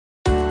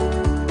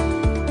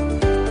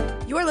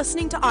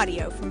listening to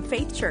audio from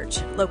Faith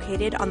Church,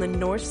 located on the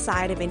north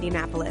side of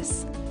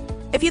Indianapolis.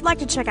 If you'd like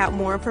to check out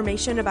more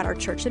information about our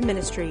church and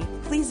ministry,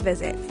 please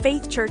visit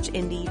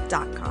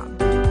faithchurchindy.com.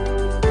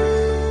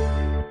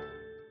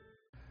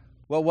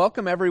 Well,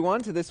 welcome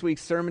everyone to this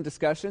week's sermon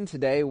discussion.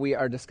 Today we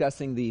are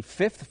discussing the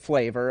fifth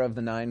flavor of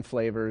the 9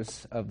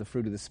 flavors of the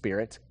fruit of the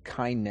Spirit,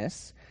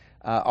 kindness.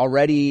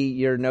 Already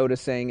you're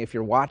noticing, if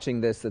you're watching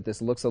this, that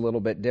this looks a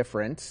little bit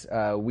different.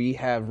 We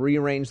have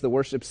rearranged the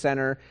worship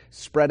center,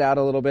 spread out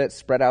a little bit,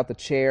 spread out the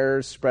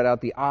chairs, spread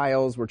out the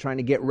aisles. We're trying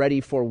to get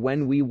ready for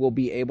when we will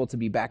be able to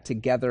be back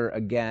together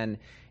again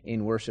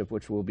in worship,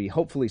 which will be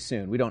hopefully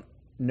soon. We don't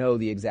know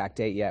the exact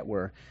date yet.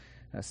 We're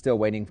still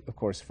waiting, of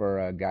course,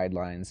 for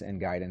guidelines and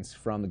guidance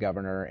from the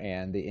governor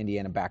and the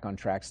Indiana Back on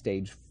Track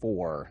Stage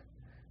 4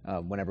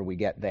 whenever we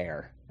get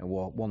there, and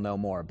we'll know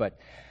more. But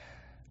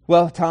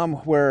well,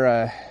 Tom,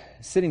 we're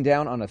sitting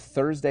down on a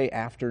Thursday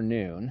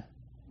afternoon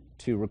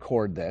to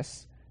record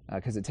this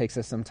because it takes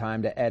us some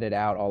time to edit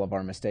out all of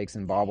our mistakes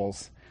and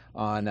baubles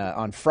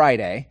on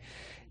Friday.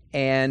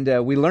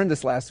 And we learned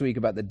this last week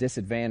about the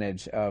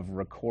disadvantage of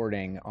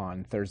recording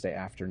on Thursday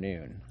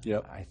afternoon.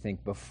 Yep. I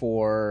think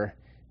before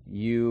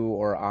you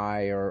or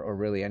I or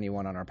really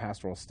anyone on our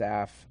pastoral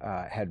staff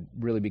had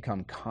really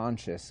become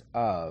conscious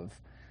of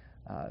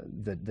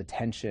the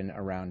tension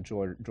around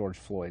George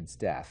Floyd's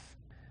death.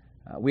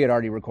 We had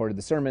already recorded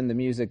the sermon, the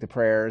music, the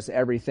prayers,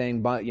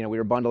 everything, but we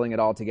were bundling it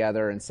all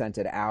together and sent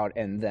it out,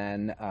 and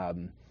then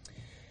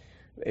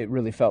it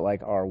really felt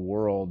like our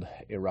world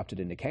erupted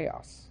into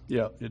chaos.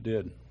 Yeah, it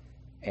did.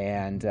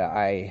 And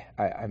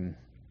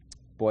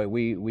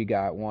we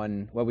got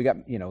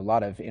a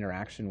lot of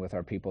interaction with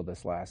our people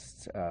this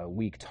last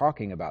week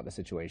talking about the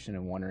situation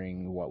and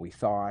wondering what we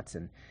thought.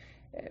 And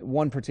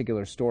one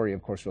particular story,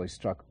 of course, really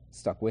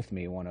stuck with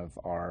me. One of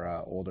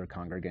our older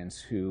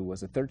congregants who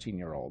was a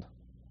 13-year-old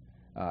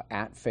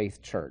at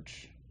Faith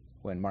Church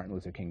when Martin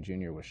Luther King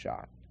Jr. was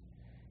shot.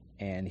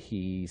 And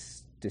he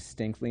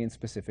distinctly and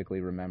specifically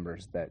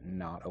remembers that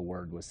not a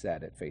word was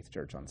said at Faith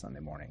Church on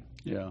Sunday morning.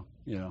 Yeah.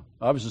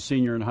 I was a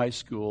senior in high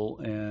school,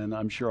 and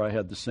I'm sure I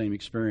had the same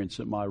experience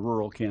at my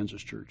rural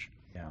Kansas church.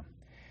 Yeah.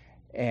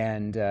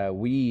 And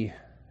we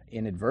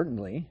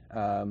inadvertently,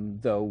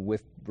 though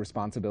with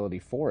responsibility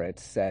for it,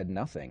 said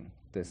nothing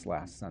this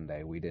last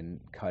Sunday. We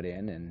didn't cut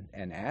in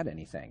and add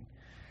anything.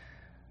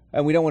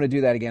 And we don't want to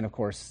do that again, of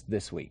course,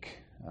 this week,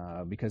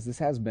 because this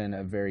has been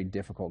a very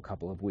difficult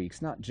couple of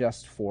weeks, not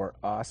just for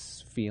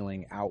us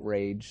feeling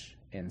outrage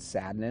and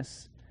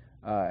sadness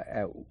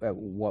at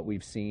what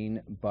we've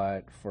seen,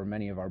 but for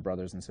many of our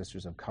brothers and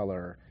sisters of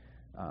color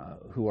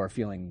who are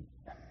feeling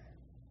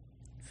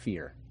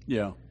fear.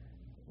 Yeah.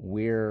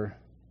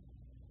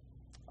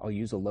 I'll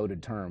use a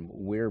loaded term,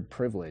 we're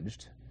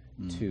privileged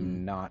to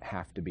not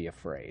have to be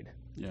afraid.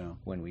 Yeah.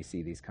 When we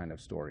see these kind of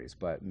stories.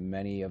 But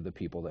many of the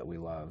people that we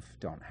love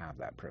don't have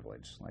that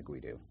privilege like we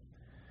do.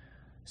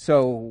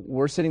 So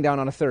we're sitting down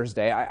on a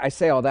Thursday. I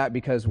say all that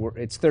because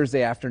it's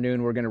Thursday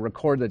afternoon. We're going to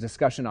record the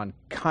discussion on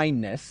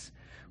kindness,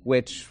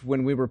 which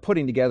when we were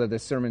putting together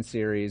this sermon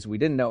series, we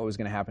didn't know it was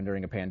going to happen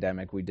during a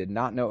pandemic. We did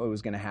not know it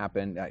was going to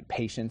happen.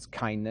 Patience,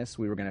 kindness,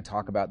 we were going to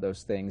talk about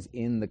those things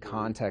in the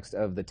context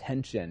of the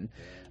tension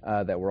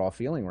that we're all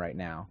feeling right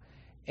now.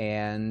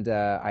 And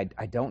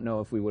I don't know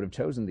if we would have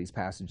chosen these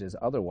passages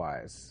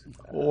otherwise.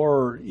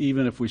 Or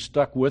even if we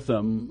stuck with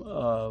them,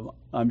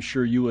 I'm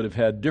sure you would have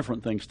had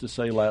different things to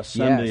say last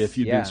Sunday if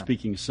you'd been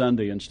speaking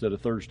Sunday instead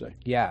of Thursday.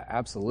 Yeah,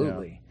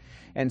 absolutely.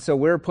 Yeah. And so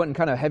we're putting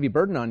kind of a heavy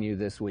burden on you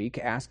this week,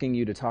 asking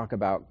you to talk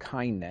about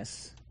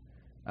kindness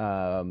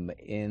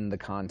in the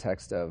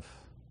context of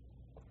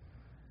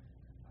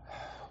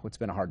what's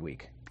been a hard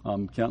week.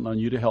 I'm counting on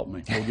you to help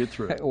me. We'll get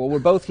through it. Well, we're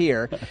both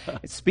here.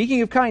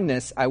 Speaking of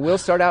kindness, I will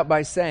start out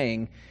by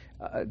saying,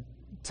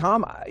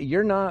 Tom,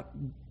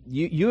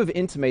 you have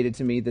intimated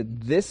to me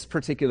that this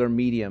particular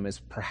medium is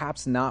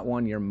perhaps not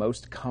one you're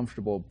most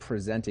comfortable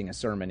presenting a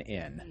sermon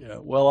in. Yeah,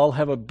 well, I'll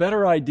have a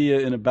better idea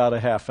in about a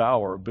half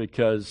hour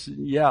because,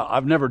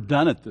 I've never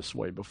done it this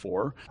way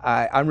before.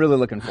 I'm really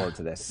looking forward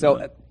to this.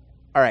 So,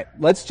 all right,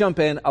 let's jump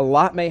in. A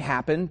lot may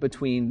happen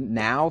between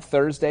now,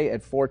 Thursday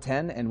at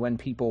 4:10, and when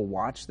people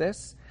watch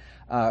this.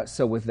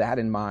 So with that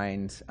in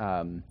mind,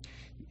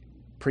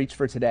 preach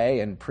for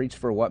today and preach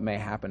for what may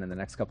happen in the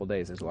next couple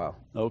days as well.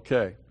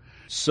 Okay.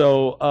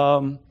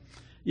 So,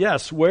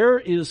 yes, where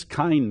is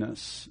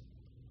kindness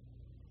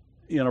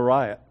in a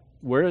riot?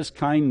 Where is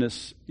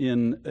kindness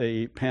in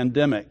a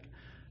pandemic?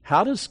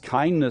 How does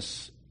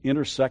kindness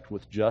intersect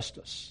with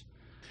justice?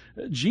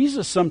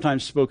 Jesus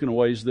sometimes spoke in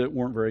ways that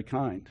weren't very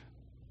kind.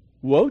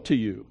 Woe to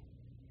you,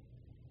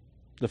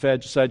 the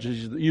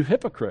Sadducees, you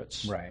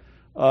hypocrites. Right.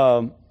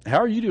 How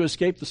are you to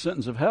escape the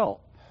sentence of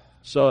hell?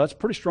 So that's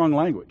pretty strong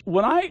language.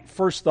 When I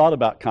first thought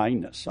about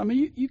kindness,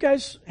 you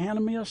guys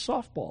handed me a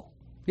softball.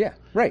 Yeah,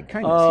 right,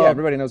 kindness.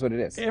 Everybody knows what it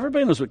is.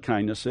 Everybody knows what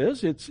kindness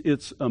is.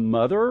 It's a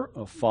mother,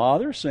 a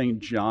father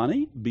saying,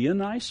 Johnny, be a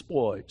nice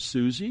boy.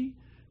 Susie,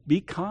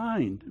 be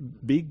kind,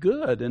 be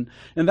good. And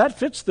that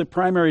fits the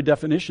primary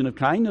definition of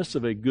kindness,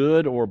 of a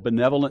good or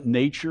benevolent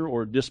nature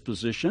or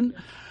disposition.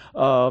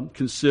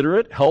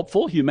 considerate,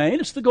 helpful, humane.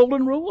 It's the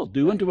golden rule.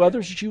 Do unto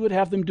others as you would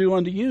have them do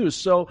unto you.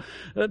 So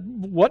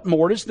what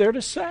more is there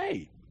to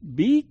say?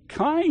 Be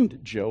kind,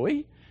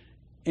 Joey.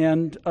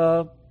 And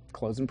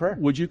close in prayer.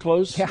 Would you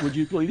close? Yeah. Would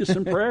you lead us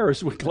in prayer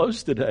as we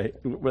close today?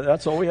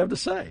 That's all we have to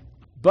say.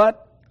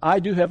 But I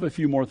do have a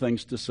few more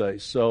things to say,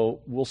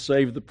 so we'll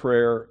save the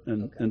prayer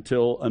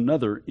until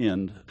another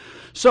end.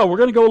 So we're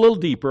going to go a little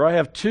deeper. I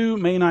have two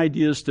main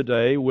ideas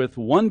today with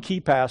one key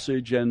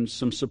passage and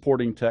some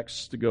supporting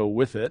texts to go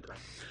with it.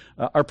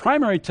 Our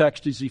primary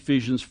text is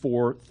Ephesians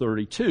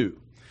 4:32.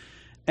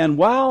 And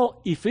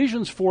while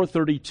Ephesians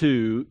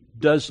 4:32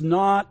 does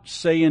not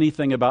say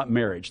anything about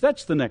marriage,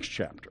 that's the next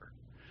chapter.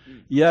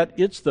 Yet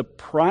it's the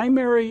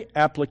primary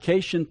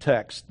application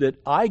text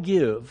that I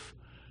give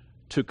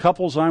to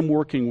couples I'm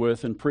working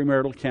with in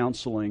premarital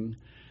counseling,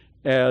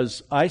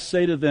 as I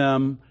say to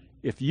them,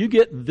 if you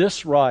get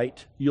this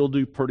right, you'll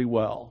do pretty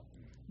well.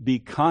 Be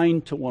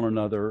kind to one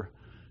another,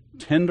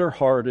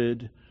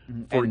 tender-hearted,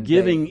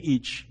 forgiving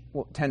each.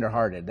 Well,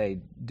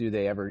 tender-hearted. Do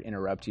they ever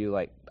interrupt you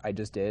like I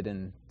just did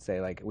and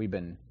say like we've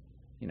been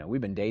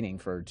dating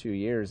for 2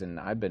 years and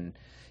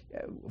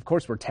of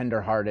course we're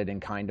tender-hearted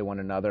and kind to one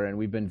another, and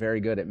we've been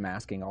very good at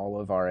masking all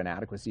of our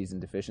inadequacies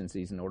and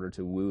deficiencies in order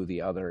to woo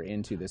the other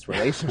into this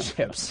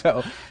relationship.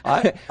 So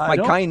my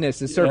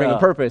kindness is serving a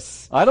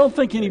purpose. I don't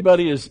think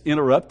anybody has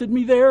interrupted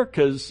me there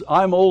because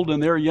I'm old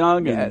and they're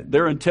young and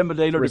they're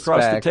intimidated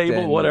across the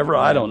table, whatever,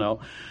 I don't know.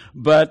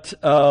 But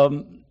I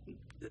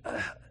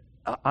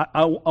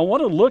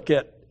want to look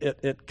at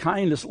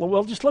kindness.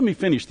 Well, just let me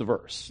finish the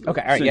verse.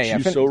 Okay, all right, yeah.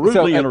 You so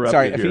rudely interrupted.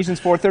 Sorry, here.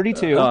 Ephesians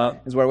 4:32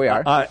 is where we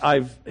are.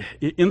 I've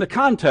in the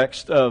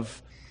context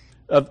of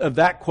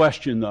that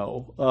question,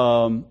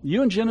 though.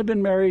 You and Jen have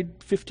been married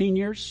 15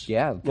 years.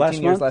 Yeah,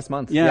 15 years last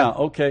month. Yeah,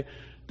 okay.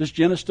 Does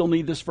Jenna still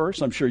need this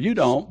verse? I'm sure you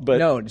don't. But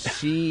no,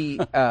 she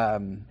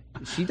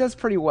does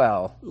pretty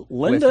well.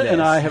 Linda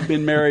and I have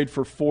been married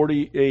for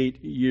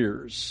 48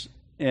 years.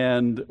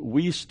 And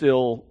we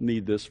still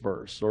need this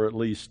verse, or at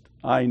least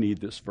I need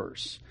this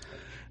verse.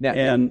 Now,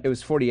 and it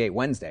was 48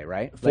 Wednesday,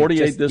 right?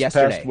 48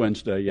 past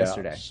Wednesday, yeah.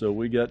 Yesterday. So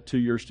we got 2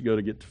 years to go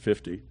to get to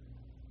 50.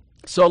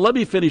 So let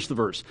me finish the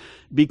verse.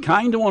 Be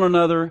kind to one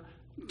another,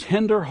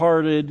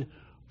 tender-hearted,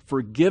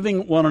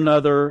 forgiving one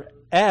another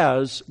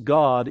as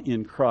God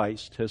in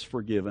Christ has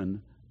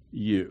forgiven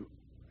you.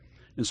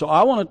 And so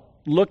I want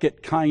to look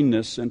at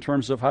kindness in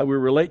terms of how we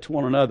relate to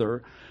one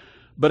another.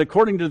 But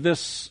according to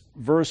this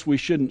verse, we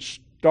shouldn't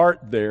start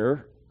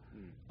there.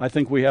 I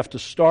think we have to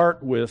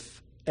start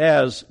with,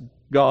 as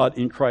God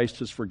in Christ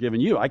has forgiven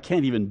you. I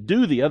can't even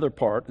do the other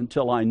part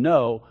until I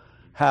know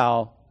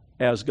how,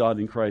 as God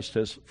in Christ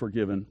has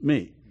forgiven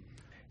me.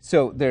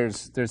 So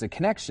there's a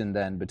connection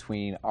then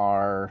between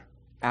our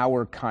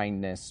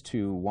kindness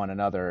to one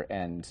another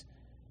and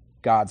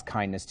God's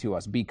kindness to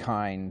us. Be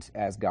kind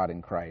as God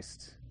in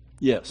Christ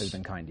has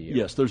been kind to you.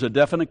 Yes, there's a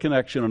definite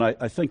connection, and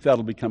I think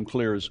that'll become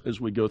clear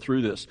as we go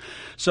through this.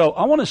 So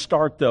I want to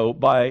start, though,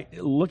 by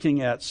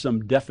looking at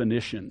some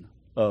definition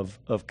of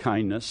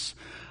kindness.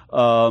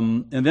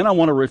 And then I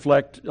want to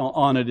reflect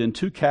on it in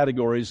two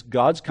categories: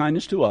 God's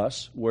kindness to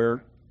us,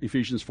 where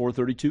Ephesians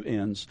 4:32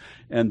 ends,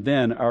 and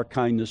then our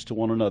kindness to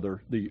one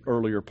another, the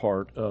earlier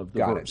part of the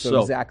verse. Got it. So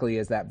exactly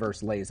as that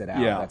verse lays it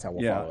out, that's how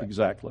we'll follow it. Yeah,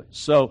 exactly.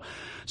 So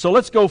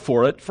let's go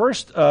for it.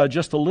 First,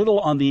 just a little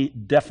on the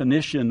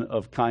definition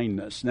of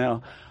kindness.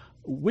 Now,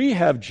 we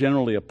have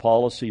generally a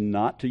policy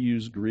not to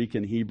use Greek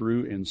and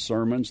Hebrew in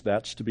sermons.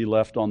 That's to be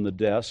left on the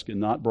desk and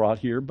not brought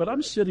here. But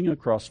I'm sitting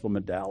across from a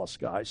Dallas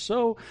guy.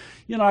 So,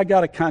 I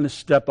got to kind of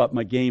step up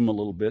my game a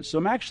little bit. So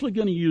I'm actually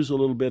going to use a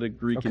little bit of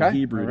Greek and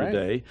Hebrew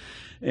today.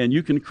 And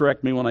you can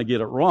correct me when I get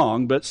it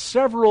wrong. But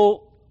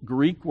several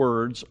Greek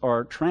words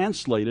are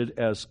translated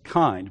as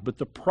kind. But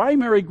the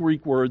primary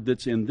Greek word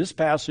that's in this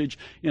passage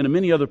and in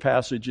many other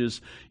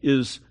passages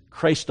is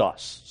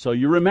Christos. So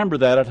you remember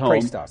that at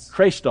home.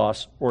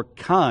 Christos, or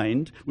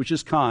kind, which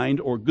is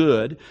kind or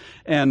good.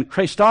 And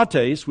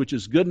Christates, which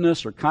is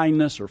goodness or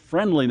kindness or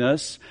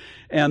friendliness.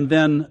 And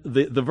then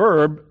the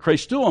verb,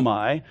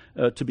 Christouomai,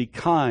 to be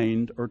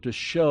kind or to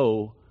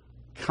show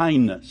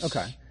kindness.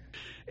 Okay.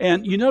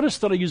 And you notice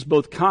that I use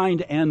both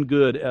kind and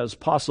good as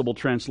possible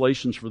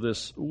translations for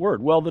this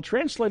word. Well, the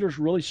translators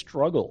really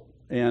struggle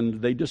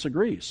and they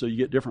disagree. So you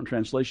get different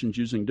translations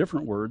using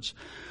different words.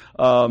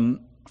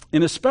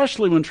 And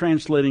especially when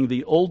translating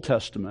the Old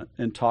Testament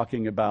and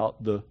talking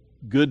about the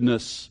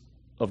goodness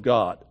of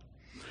God.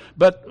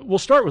 But we'll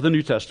start with the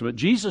New Testament.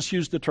 Jesus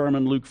used the term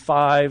in Luke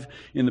 5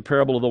 in the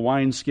parable of the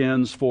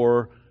wineskins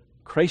for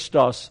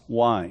Christos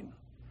wine.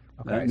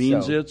 Okay, that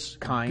means it's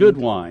kind, good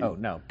wine. Oh,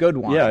 no, good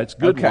wine. Yeah, it's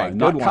good wine.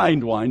 Not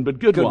kind wine, but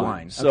good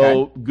wine.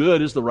 So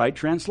good is the right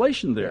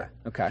translation there.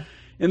 Yeah. Okay.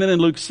 And then in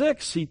Luke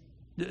 6,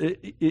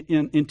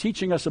 in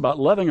teaching us about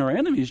loving our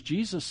enemies,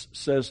 Jesus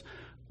says,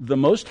 the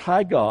Most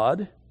High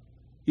God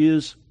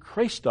is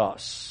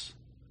Christos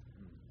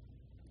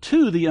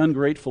to the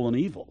ungrateful and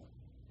evil.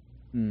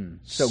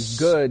 So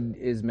good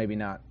is maybe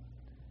not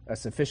a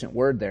sufficient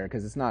word there,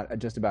 because it's not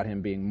just about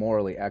him being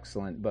morally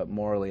excellent, but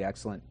morally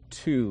excellent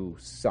to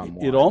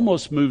someone. It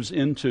almost moves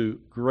into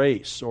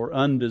grace or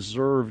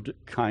undeserved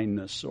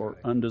kindness or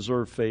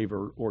undeserved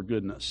favor or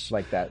goodness.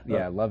 Like that,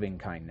 loving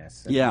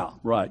kindness. Yeah,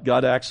 right.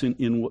 God acts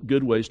in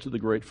good ways to the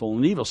grateful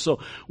and evil. So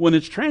when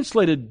it's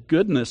translated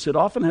goodness, it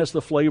often has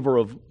the flavor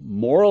of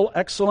moral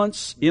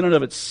excellence in and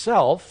of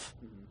itself,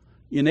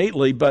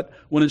 innately, but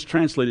when it's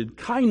translated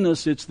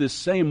kindness, it's this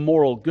same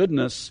moral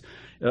goodness,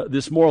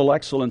 this moral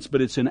excellence,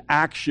 but it's an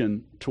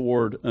action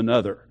toward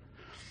another.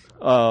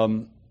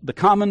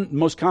 The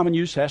most common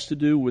use has to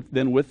do with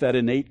that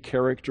innate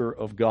character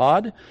of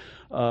God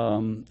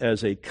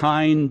as a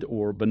kind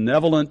or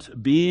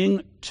benevolent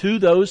being to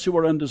those who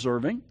are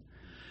undeserving.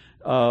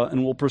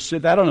 And we'll pursue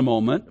that in a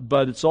moment,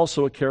 but it's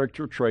also a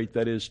character trait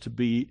that is to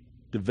be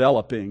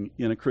developing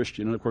in a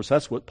Christian. And of course,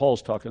 that's what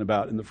Paul's talking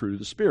about in the fruit of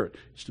the Spirit,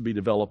 is to be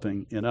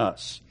developing in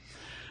us.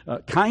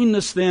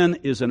 Kindness, then,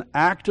 is an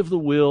act of the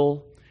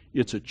will.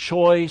 It's a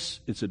choice.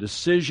 It's a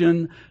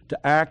decision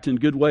to act in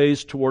good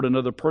ways toward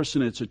another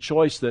person. It's a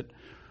choice that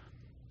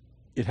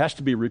it has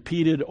to be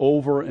repeated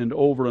over and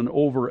over and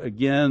over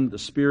again. The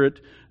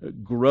Spirit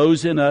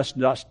grows in us,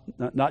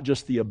 not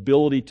just the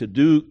ability to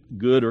do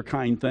good or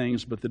kind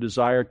things, but the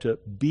desire to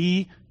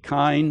be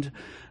kind.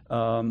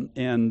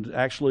 And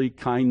actually,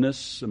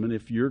 kindness,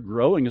 if you're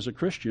growing as a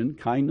Christian,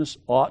 kindness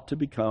ought to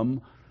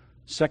become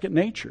second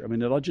nature.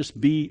 It'll just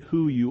be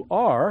who you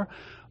are,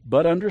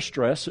 but under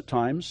stress at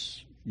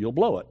times, you'll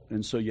blow it.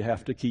 And so you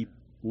have to keep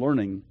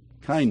learning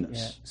kindness.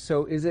 Yeah.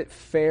 So is it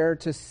fair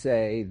to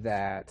say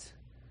that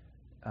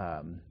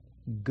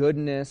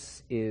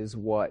goodness is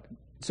what...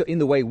 So in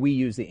the way we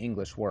use the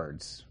English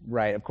words,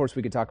 right? Of course,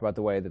 we could talk about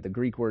the way that the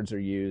Greek words are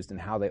used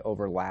and how they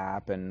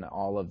overlap and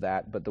all of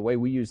that. But the way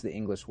we use the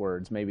English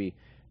words, maybe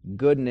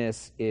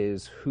goodness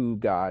is who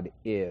God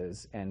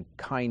is, and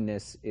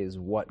kindness is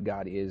what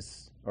God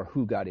is, or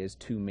who God is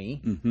to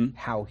me,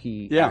 how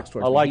He acts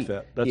towards me. I like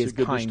that. That's a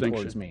good kind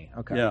distinction. Towards me.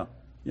 Okay. Yeah.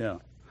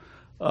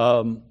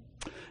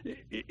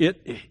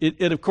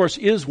 It of course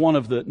is one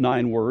of the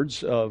 9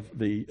 words of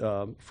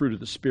the fruit of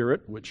the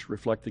Spirit, which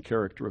reflect the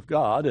character of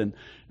God, and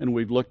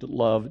we've looked at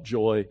love,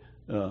 joy,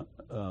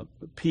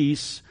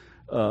 peace,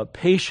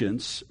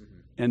 patience,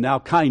 and now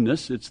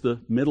kindness. It's the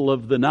middle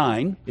of the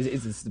 9.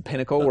 Is this the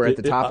pinnacle? We're at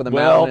the top of the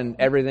mountain, and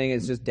everything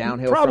is just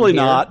downhill. Probably from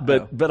here? not,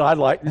 but I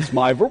like, it's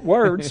my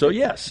word, so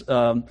yes.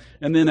 And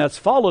then that's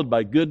followed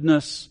by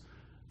goodness,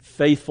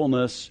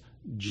 faithfulness,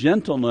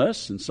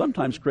 gentleness, and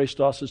sometimes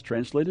Christos is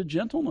translated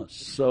gentleness.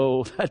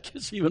 So that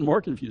gets even more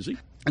confusing.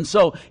 And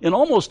so in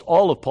almost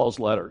all of Paul's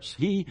letters,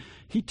 he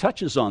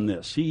touches on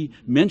this. He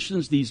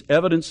mentions these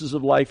evidences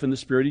of life in the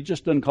Spirit. He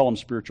just doesn't call them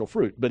spiritual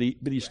fruit, but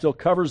he still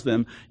covers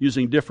them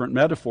using different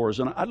metaphors.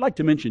 And I'd like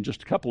to mention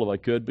just a couple if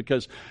I could,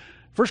 because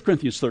 1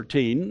 Corinthians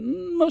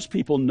 13, most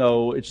people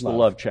know it's the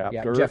love chapter.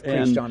 Yeah, Jeff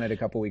preached on it a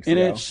couple weeks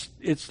ago. And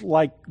it's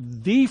like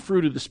the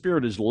fruit of the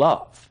Spirit is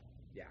love.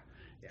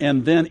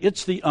 And then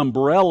it's the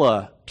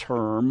umbrella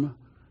term.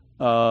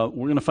 We're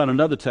going to find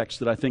another text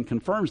that I think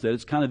confirms that.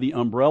 It's kind of the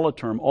umbrella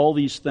term. All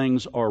these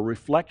things are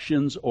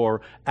reflections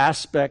or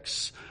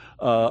aspects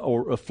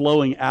or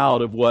flowing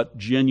out of what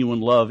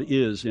genuine love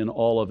is in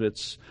all of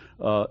its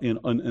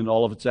in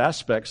all of its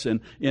aspects.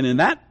 And in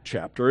that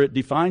chapter, it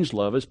defines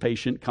love as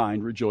patient,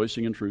 kind,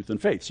 rejoicing in truth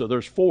and faith. So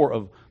there's 4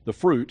 of the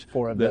fruit.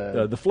 4 of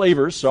the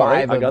flavors.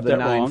 Sorry, I got that wrong. 5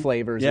 of the 9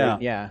 flavors.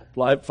 Yeah.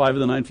 5 of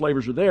the 9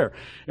 flavors are there.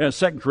 2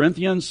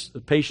 Corinthians,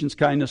 patience,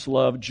 kindness,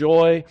 love,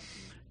 joy.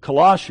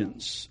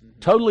 Colossians,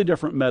 totally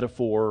different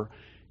metaphor.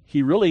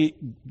 He really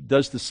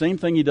does the same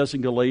thing he does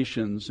in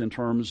Galatians in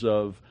terms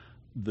of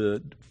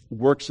the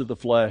works of the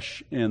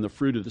flesh and the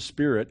fruit of the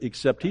Spirit,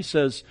 except he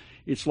says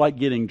it's like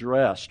getting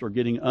dressed or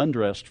getting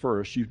undressed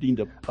first. You need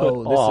to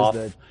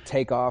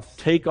take off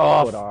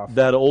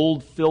that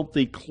old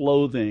filthy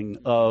clothing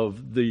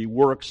of the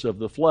works of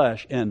the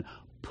flesh and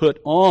put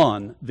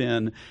on,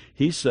 then,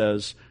 he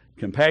says,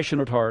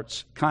 compassionate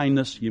hearts,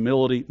 kindness,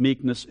 humility,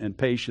 meekness, and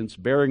patience,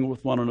 bearing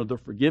with one another,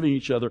 forgiving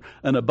each other.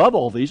 And above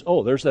all these,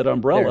 there's that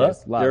umbrella.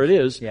 There it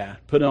is. Yeah.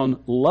 Put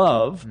on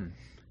love.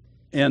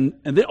 And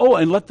then,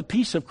 let the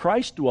peace of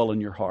Christ dwell in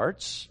your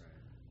hearts,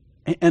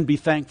 and be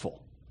thankful.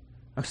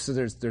 So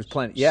there's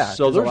plenty. Yeah.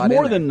 So there's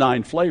more than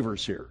 9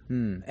 flavors here.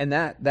 And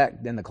that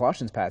in the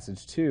Colossians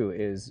passage too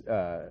is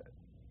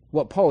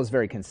Paul is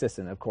very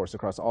consistent, of course,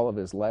 across all of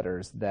his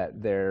letters,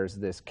 that there's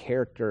this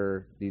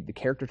character, the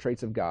character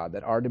traits of God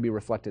that are to be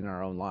reflected in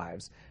our own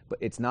lives. But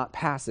it's not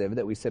passive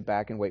that we sit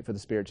back and wait for the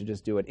Spirit to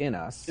just do it in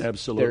us.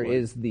 Absolutely. There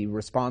is the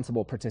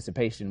responsible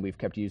participation. We've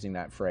kept using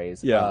that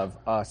phrase of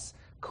us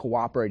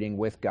cooperating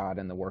with God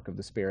in the work of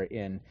the Spirit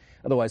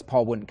otherwise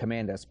Paul wouldn't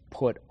command us,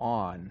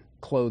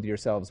 clothe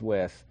yourselves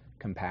with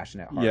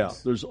compassionate hearts. Yeah,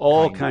 there's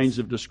all kinds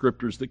of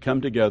descriptors that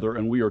come together,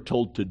 and we are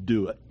told to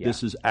do it. Yeah.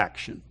 This is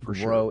action, for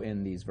sure. Grow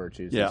in these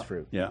virtues, these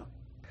fruit.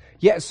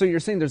 Yeah, so you're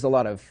saying there's a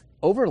lot of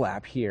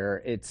overlap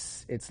here.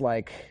 It's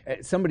like,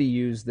 somebody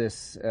used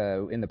this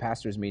in the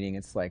pastor's meeting.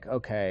 It's like,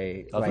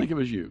 okay. I think it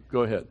was you.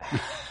 Go ahead.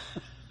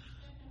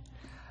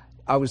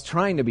 I was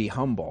trying to be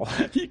humble.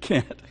 You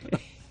can't.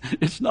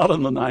 It's not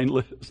on the 9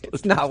 list.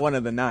 It's not one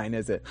of the 9,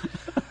 is it?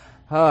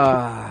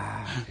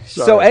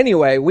 So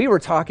anyway, we were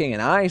talking,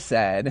 and I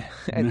said,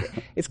 and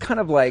it's kind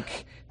of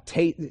like,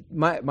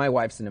 my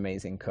wife's an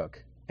amazing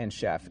cook and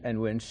chef, and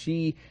when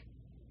she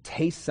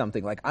tastes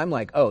something, like I'm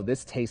like, oh,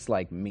 this tastes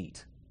like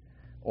meat,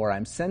 or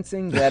I'm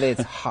sensing that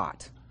it's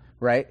hot,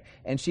 right?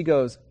 And she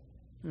goes,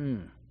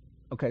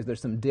 okay,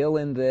 there's some dill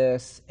in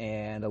this,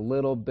 and a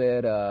little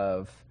bit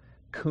of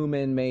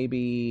cumin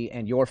maybe,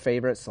 and your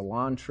favorite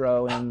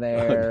cilantro in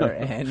there,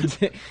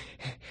 and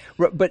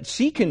but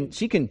she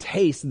can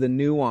taste the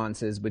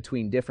nuances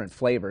between different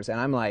flavors, and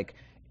I'm like,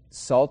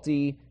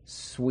 salty,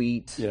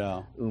 sweet,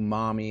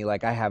 umami.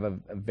 Like I have a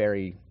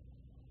very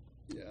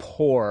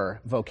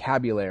poor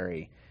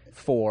vocabulary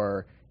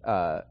for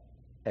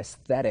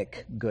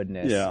aesthetic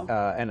goodness,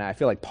 and I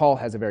feel like Paul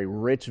has a very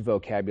rich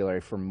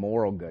vocabulary for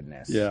moral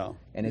goodness,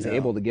 and is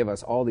able to give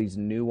us all these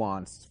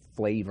nuanced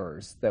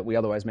flavors that we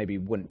otherwise maybe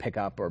wouldn't pick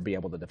up or be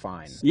able to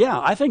define. Yeah,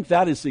 I think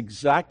that is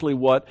exactly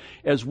what,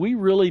 as we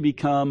really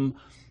become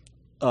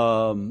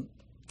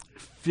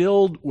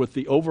filled with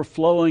the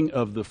overflowing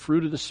of the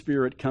fruit of the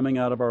Spirit coming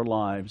out of our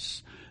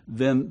lives,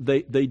 then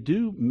they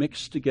do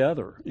mix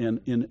together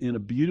in a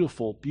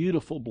beautiful,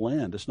 beautiful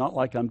blend. It's not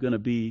like I'm going to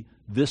be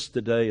this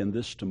today and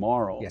this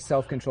tomorrow. Yeah,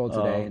 self-controlled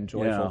today and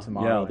joyful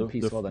tomorrow and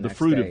peaceful the next day. The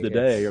fruit of the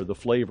day or the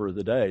flavor of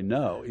the day.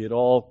 No, it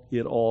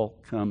all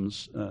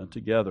comes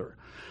together.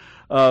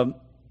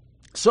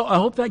 So I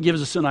hope that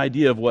gives us an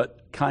idea of what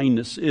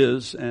kindness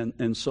is,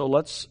 and so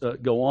let's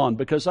go on,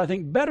 because I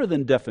think better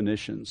than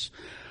definitions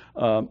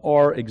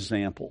are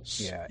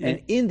examples. Yeah,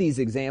 and in these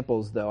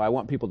examples, though, I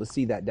want people to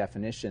see that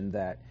definition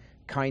that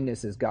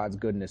kindness is God's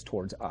goodness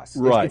towards us.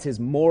 Right. It's His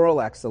moral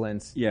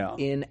excellence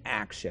in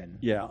action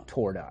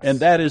toward us.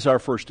 And that is our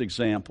first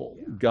example,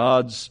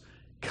 God's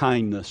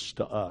kindness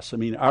to us. I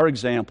mean, our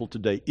example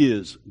today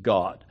is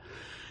God.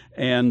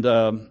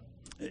 And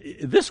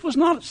this was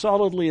not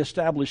solidly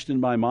established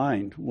in my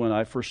mind when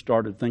I first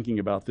started thinking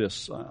about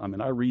this. I mean,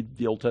 I read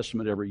the Old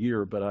Testament every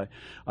year, but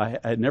I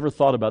had never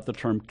thought about the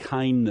term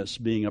kindness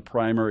being a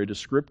primary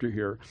descriptor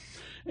here.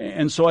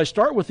 And so I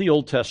start with the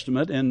Old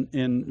Testament,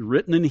 and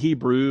written in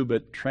Hebrew,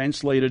 but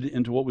translated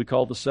into what we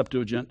call the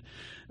Septuagint.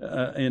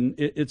 And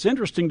it's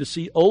interesting to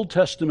see Old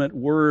Testament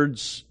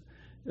words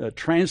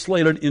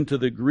translated into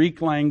the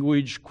Greek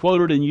language,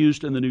 quoted and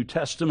used in the New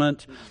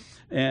Testament.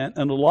 And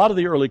a lot of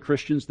the early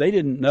Christians, they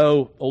didn't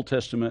know Old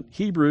Testament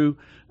Hebrew.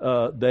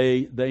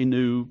 They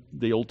knew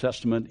the Old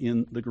Testament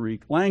in the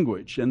Greek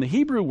language. And the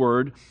Hebrew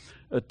word,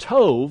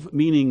 tov,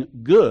 meaning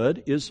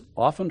good, is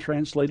often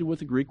translated with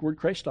the Greek word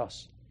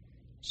Christos.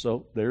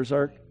 So there's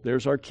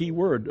our key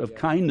word of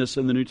kindness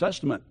in the New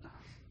Testament.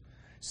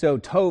 So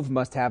tov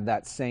must have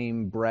that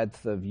same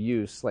breadth of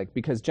use, like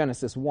because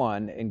Genesis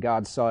 1, and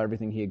God saw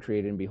everything He had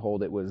created, and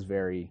behold, it was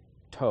very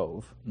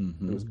tov.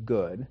 It was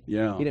good.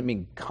 Yeah. He didn't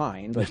mean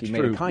kind, like That's He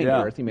made true. a kind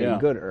earth, He made a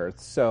good earth.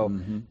 So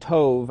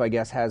tov, I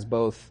guess, has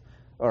both,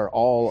 or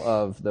all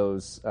of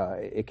those.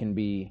 It can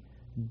be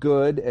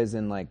good as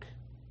in like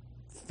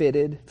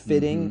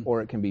fitting,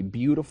 or it can be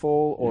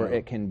beautiful, or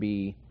it can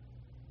be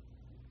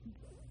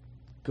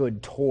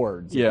good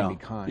towards, it can be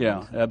kind.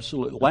 Yeah,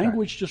 absolutely. Okay.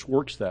 Language just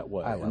works that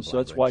way. And so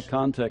that's why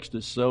context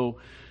is so,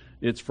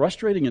 it's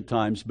frustrating at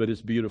times, but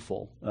it's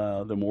beautiful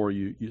the more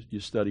you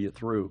study it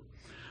through.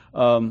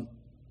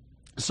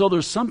 So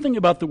there's something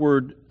about the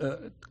word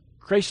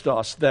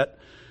Christos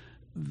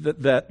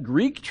that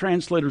Greek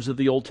translators of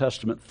the Old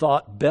Testament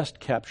thought best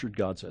captured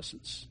God's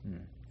essence.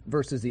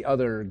 Versus the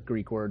other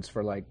Greek words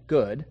for like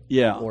good,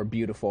 or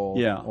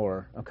beautiful,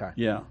 or okay.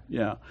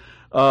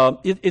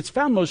 It's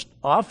found most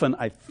often,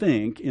 I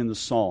think, in the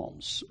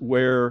Psalms,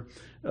 where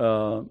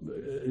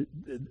it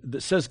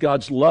says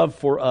God's love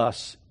for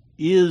us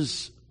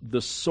is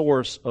the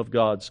source of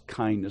God's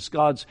kindness,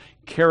 God's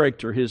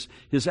character, His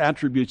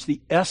attributes,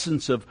 the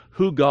essence of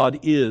who God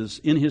is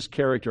in His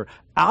character.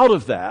 Out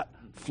of that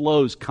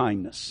flows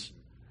kindness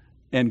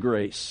and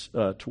grace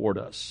toward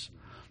us.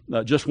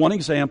 Just one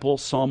example,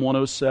 Psalm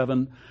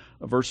 107,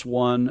 verse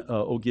 1,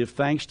 "Oh, give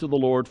thanks to the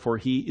Lord, for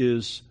He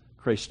is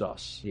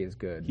Christos." He is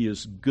good. He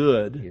is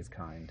good. He is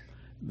kind.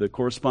 The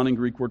corresponding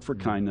Greek word for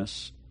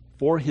kindness,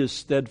 "for His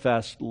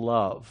steadfast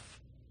love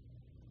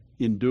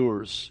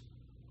endures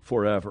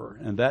forever."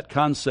 And that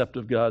concept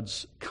of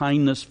God's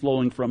kindness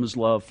flowing from His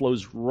love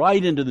flows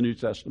right into the New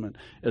Testament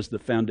as the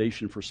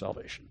foundation for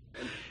salvation.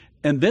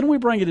 And then we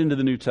bring it into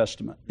the New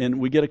Testament, and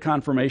we get a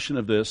confirmation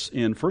of this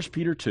in 1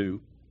 Peter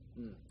 2,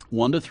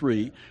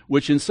 1-3,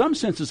 which in some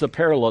sense is a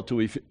parallel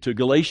to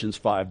Galatians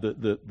 5,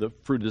 the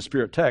fruit of the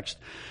Spirit text,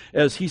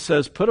 as he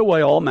says, "Put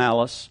away all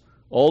malice,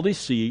 all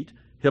deceit,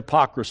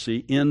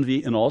 hypocrisy,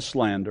 envy, and all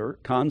slander,"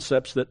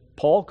 concepts that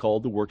Paul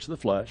called the works of the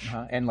flesh.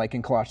 And like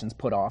in Colossians,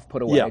 put off,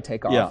 put away,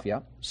 take off.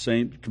 Yeah.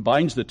 Same,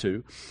 combines the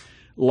two.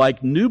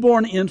 "Like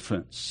newborn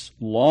infants,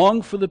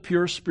 long for the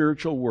pure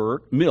spiritual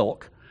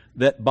milk,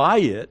 that by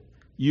it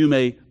you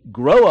may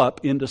grow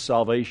up into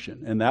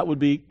salvation." And that would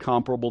be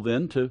comparable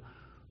then to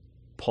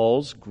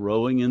Paul's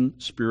growing in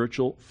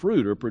spiritual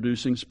fruit or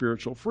producing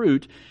spiritual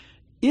fruit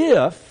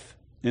if,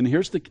 and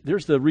here's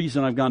the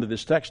reason I've gone to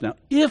this text now,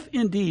 if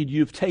indeed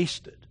you've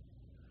tasted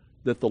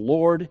that the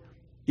Lord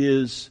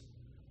is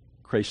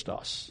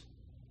Christos.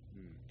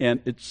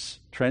 And it's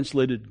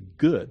translated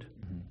good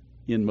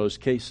in most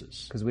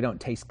cases. Because we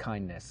don't taste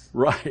kindness.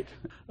 Right.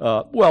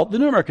 Well, the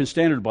New American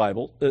Standard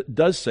Bible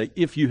does say,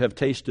 if you have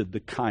tasted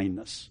the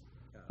kindness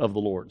of the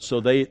Lord.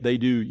 So they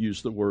do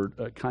use the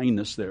word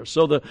kindness there.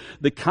 So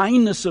the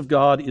kindness of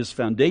God is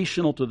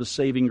foundational to the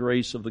saving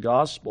grace of the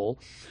gospel.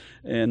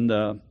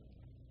 And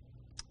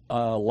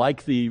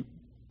like the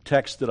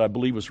text that I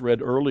believe was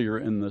read earlier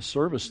in the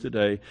service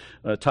today,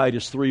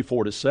 Titus 3,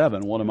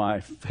 4-7, one of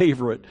my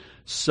favorite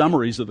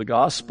summaries of the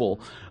gospel.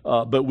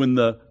 But when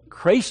the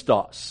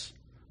Christos,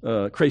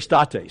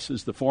 Christates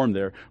is the form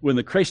there, when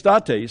the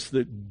Christates,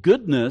 the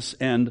goodness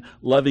and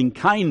loving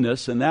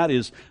kindness, and that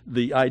is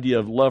the idea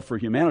of love for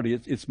humanity,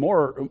 it's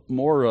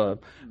more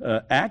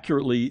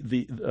accurately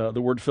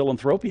the word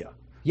philanthropia.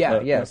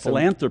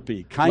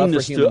 Philanthropy,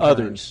 kindness to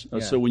others.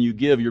 So when you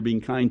give, you're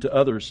being kind to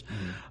others.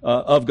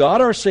 Of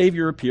God our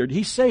Savior appeared.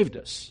 He saved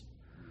us.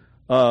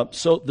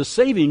 So the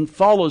saving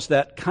follows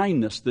that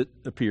kindness that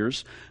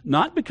appears,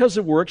 not because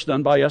of works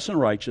done by us in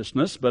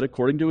righteousness, but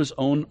according to His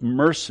own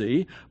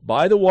mercy,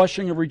 by the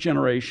washing of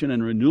regeneration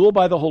and renewal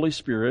by the Holy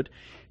Spirit,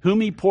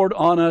 whom He poured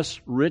on us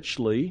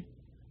richly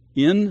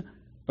in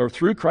or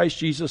through Christ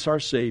Jesus our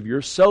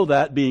Savior, so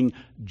that being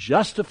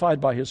justified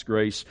by His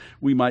grace,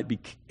 we might be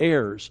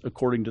heirs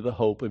according to the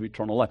hope of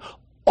eternal life.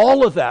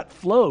 All of that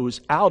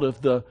flows out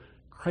of the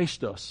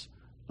Christos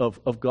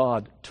of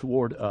God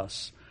toward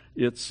us.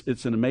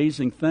 It's an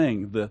amazing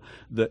thing.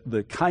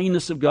 The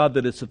kindness of God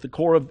that is at the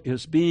core of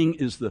His being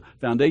is the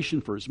foundation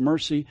for His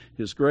mercy,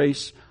 His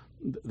grace,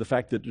 the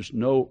fact that there's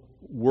no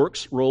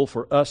works role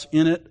for us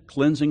in it,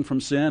 cleansing from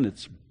sin,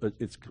 it's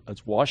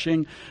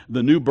washing,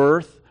 the new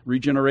birth,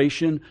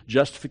 regeneration,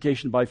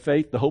 justification by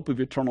faith, the hope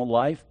of eternal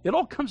life. It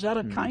all comes out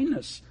of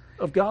kindness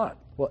of God.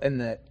 Well,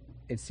 and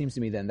it seems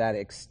to me then that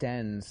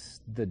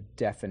extends the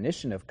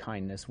definition of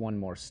kindness one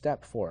more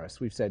step for us.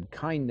 We've said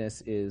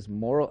kindness is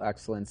moral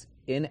excellence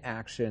in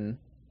action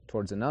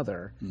towards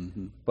another,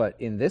 but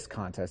in this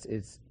context,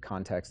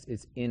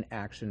 it's in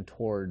action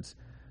towards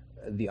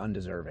the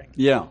undeserving.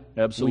 Yeah,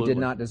 absolutely. We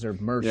did not deserve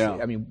mercy. Yeah.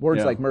 I mean,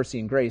 words like mercy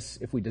and grace,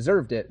 if we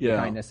deserved it,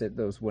 kindness,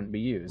 those wouldn't be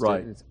used.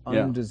 Right. It's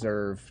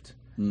undeserved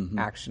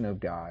action of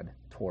God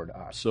toward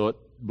us. So it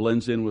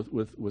blends in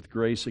with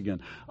grace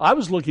again. I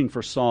was looking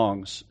for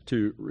songs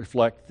to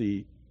reflect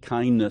the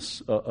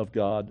kindness of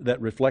God, that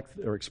reflect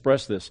or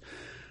express this.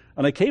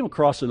 And I came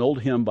across an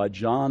old hymn by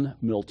John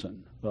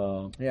Milton.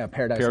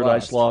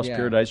 Paradise Lost.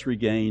 Paradise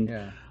Regained.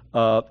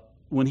 Yeah.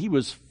 When he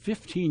was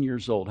 15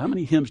 years old, how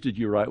many hymns did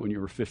you write when you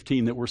were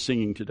 15 that we're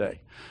singing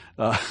today?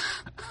 I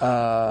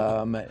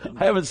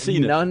haven't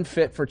seen None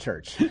fit for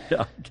church.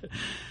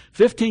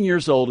 15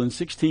 years old in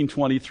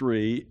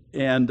 1623,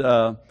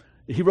 and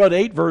he wrote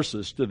 8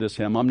 verses to this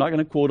hymn. I'm not going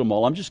to quote them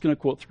all. I'm just going to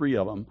quote 3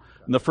 of them.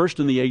 And the first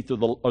and the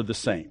 8th are the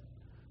same.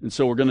 And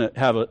so we're going to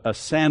have a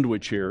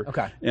sandwich here.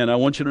 Okay. And I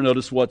want you to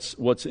notice what's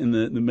in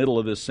the middle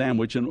of this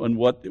sandwich and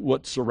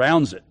what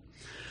surrounds it.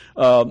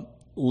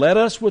 Let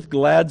us with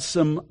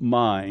gladsome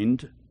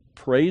mind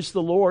praise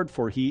the Lord,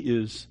 for He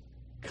is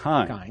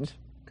kind.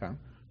 Okay.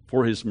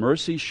 For His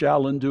mercy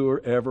shall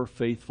endure ever,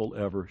 faithful,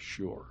 ever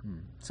sure.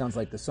 Sounds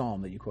like the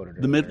psalm that you quoted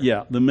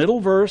earlier. The middle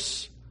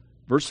verse,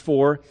 verse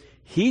 4,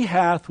 He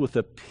hath with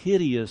a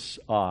piteous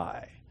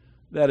eye.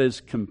 That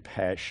is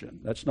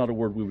compassion. That's not a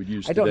word we would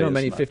use today. I don't know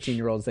many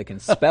 15-year-olds that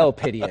can spell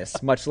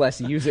piteous, much less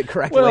use it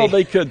correctly. Well,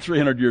 they could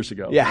 300 years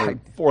ago. Yeah. Or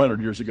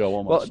 400 years ago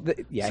almost. Well,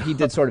 he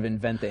did sort of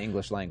invent the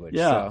English language.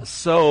 Yeah,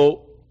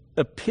 so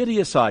a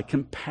piteous eye,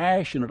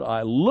 compassionate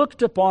eye,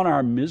 looked upon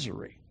our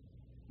misery,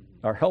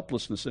 our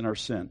helplessness and our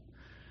sin.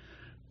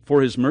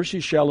 For His mercy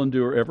shall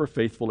endure ever,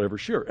 faithful, ever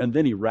sure. And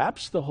then he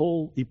wraps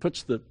he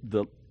puts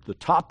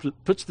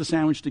puts the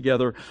sandwich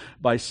together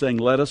by saying,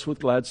 let us with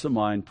gladsome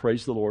mind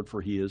praise the Lord,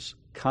 for He is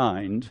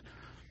kind,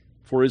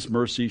 for His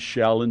mercy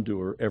shall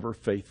endure ever,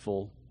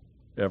 faithful,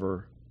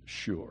 ever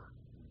sure.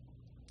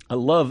 I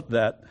love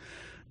that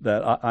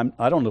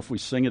I don't know if we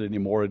sing it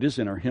anymore. It is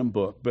in our hymn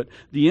book. But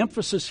the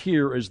emphasis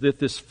here is that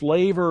this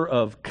flavor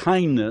of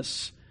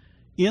kindness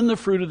in the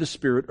fruit of the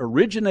Spirit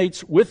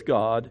originates with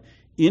God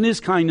in His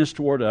kindness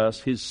toward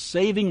us, His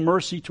saving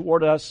mercy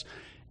toward us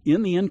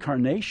in the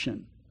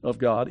incarnation of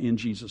God in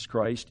Jesus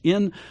Christ,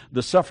 in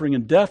the suffering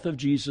and death of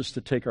Jesus to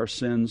take our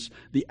sins,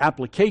 the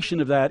application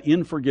of that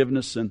in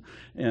forgiveness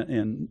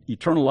and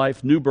eternal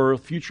life, new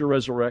birth, future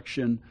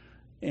resurrection,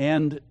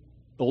 and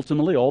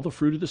ultimately all the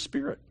fruit of the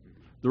Spirit.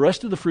 The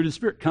rest of the fruit of the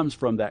Spirit comes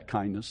from that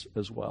kindness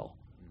as well.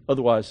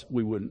 Otherwise,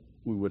 we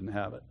wouldn't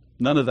have it.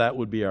 None of that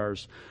would be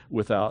ours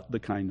without the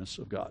kindness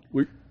of God.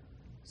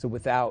 So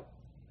without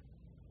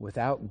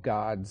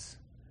God's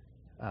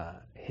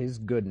His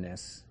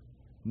goodness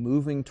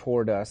moving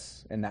toward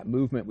us, and that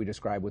movement we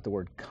describe with the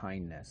word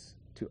kindness,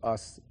 to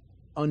us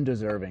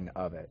undeserving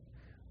of it,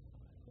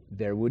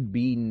 there would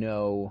be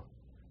no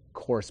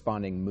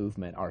corresponding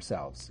movement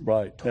ourselves.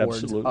 Right,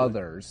 Towards absolutely.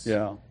 others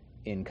Yeah.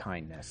 in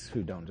kindness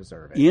who don't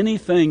deserve it.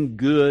 Anything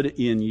good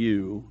in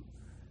you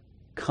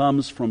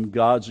comes from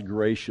God's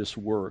gracious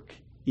work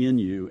in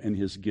you and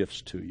His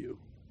gifts to you.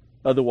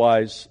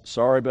 Otherwise,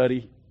 sorry,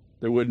 buddy,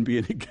 there wouldn't be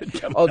any good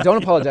coming Oh, out.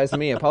 don't apologize to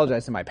me.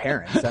 Apologize to my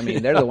parents. I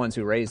mean, they're the ones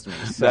who raised me.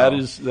 So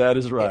That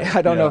is right.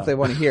 I don't know Yeah. if they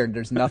want to hear.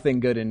 There's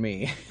nothing good in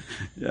me.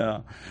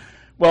 Yeah.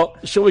 Well,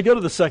 shall we go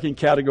to the second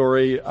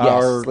category?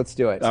 Yes, let's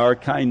do it. Our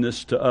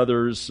kindness to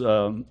others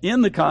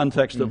in the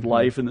context of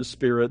life in the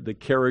Spirit, the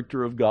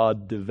character of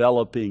God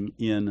developing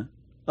in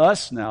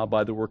us now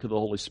by the work of the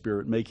Holy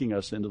Spirit, making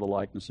us into the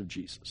likeness of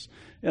Jesus.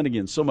 And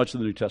again, so much of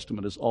the New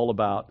Testament is all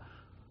about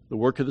the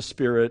work of the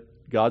Spirit,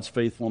 God's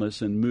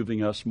faithfulness, and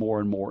moving us more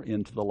and more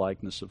into the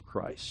likeness of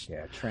Christ.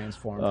 Yeah,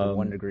 transformed from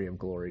one degree of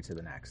glory to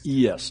the next.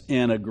 Yes,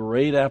 and a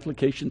great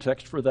application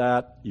text for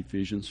that,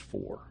 Ephesians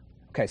 4.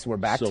 Okay, so we're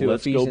back So to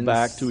let's Ephesians, go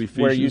back to Ephesians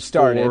where you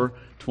started. 4,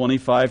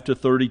 25 to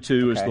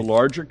 32 is Okay. the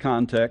larger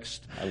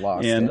context. I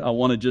lost and it. I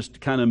want to just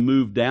kind of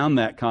move down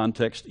that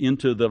context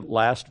into the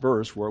last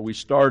verse where we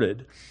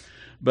started.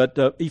 But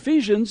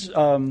Ephesians,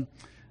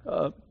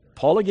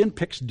 Paul again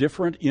picks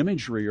different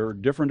imagery or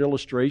different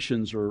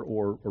illustrations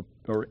or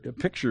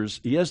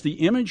pictures. He has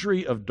the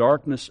imagery of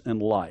darkness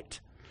and light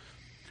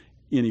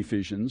in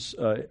Ephesians,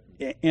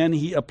 and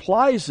he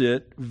applies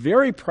it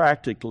very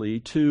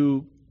practically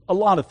to a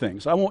lot of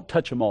things. I won't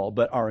touch them all,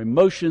 but our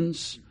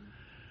emotions,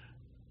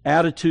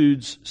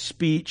 attitudes,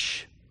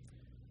 speech,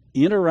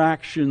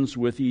 interactions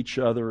with each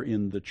other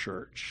in the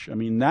church. I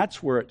mean,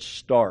 that's where it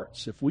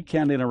starts. If we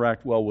can't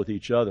interact well with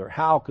each other,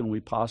 how can we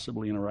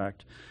possibly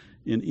interact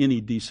in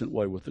any decent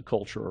way with the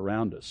culture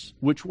around us,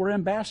 which we're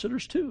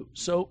ambassadors to?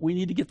 So we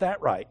need to get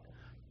that right.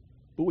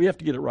 But we have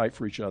to get it right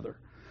for each other.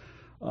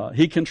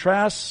 He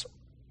contrasts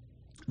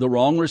the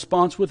wrong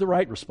response with the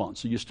right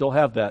response. So you still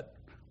have that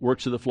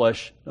works of the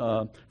flesh,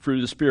 fruit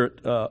of the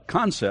Spirit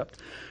concept.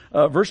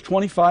 Verse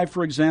 25,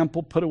 for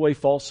example, put away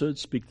falsehood,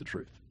 speak the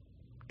truth.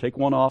 Take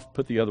one off,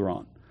 put the other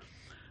on.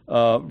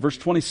 Verse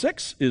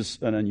 26 is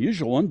an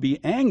unusual one. Be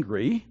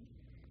angry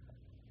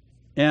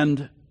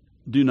and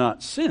do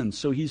not sin.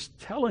 So he's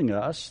telling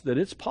us that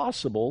it's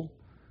possible,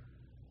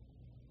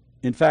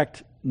 in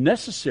fact,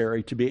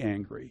 necessary to be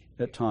angry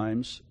at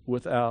times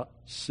without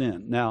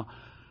sin. Now,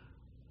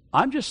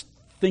 I'm just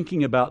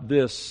thinking about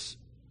this,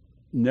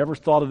 never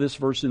thought of this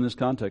verse in this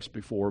context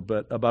before,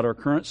 but about our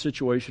current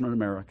situation in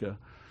America.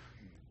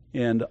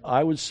 And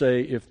I would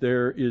say if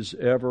there is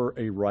ever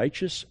a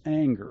righteous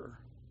anger,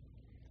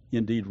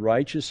 indeed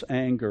righteous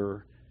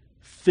anger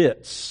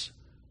fits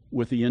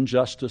with the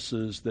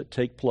injustices that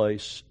take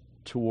place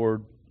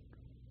toward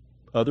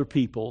other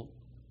people,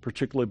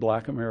 particularly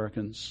black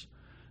Americans,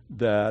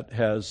 that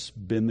has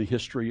been the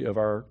history of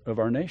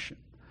our nation.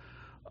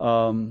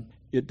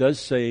 It does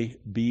say,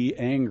 be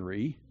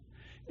angry,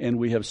 and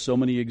we have so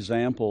many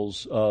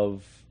examples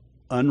of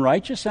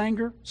unrighteous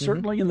anger,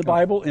 certainly in the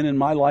Bible and in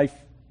my life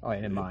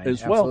and in mine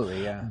as well.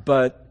 Absolutely, yeah.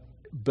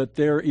 But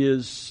there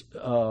is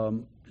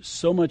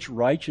so much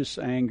righteous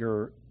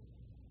anger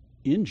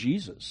in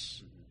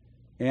Jesus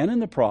and in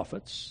the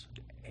prophets.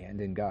 And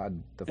in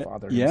God the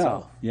Father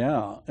himself.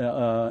 Yeah.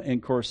 And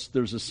of course,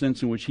 there's a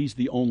sense in which he's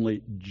the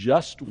only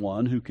just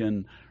one who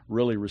can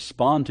really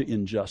respond to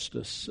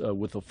injustice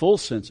with a full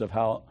sense of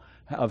how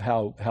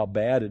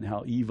bad and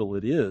how evil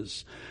it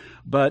is.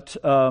 But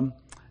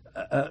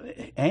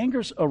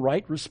anger's a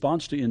right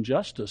response to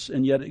injustice,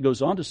 and yet it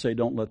goes on to say,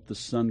 don't let the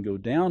sun go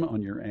down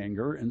on your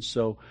anger. And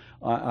so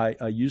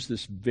I use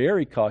this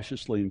very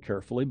cautiously and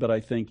carefully, but I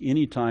think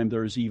anytime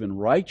there's even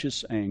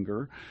righteous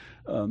anger,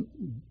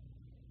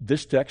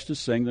 this text is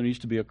saying there needs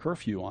to be a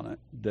curfew on it.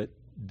 That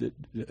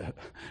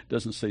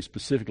doesn't say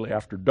specifically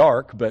after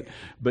dark, but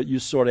you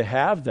sort of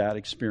have that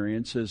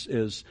experience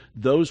as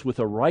those with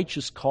a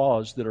righteous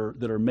cause that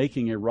are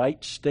making a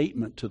right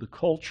statement to the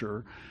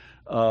culture.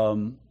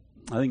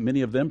 I think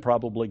many of them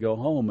probably go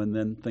home, and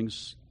then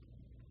things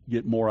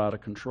get more out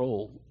of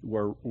control,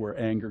 where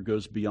anger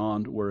goes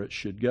beyond where it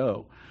should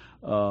go.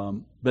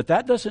 But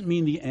that doesn't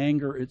mean the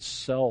anger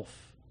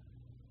itself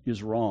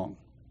is wrong.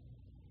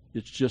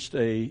 It's just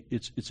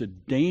it's a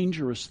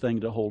dangerous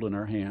thing to hold in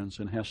our hands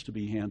and has to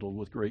be handled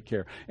with great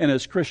care. And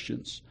as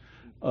Christians,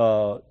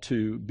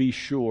 to be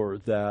sure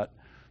that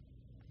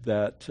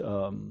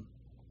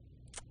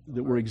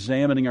we're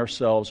examining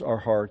ourselves, our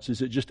hearts.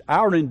 Is it just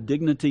our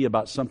indignity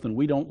about something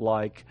we don't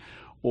like,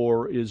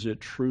 or is it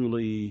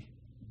truly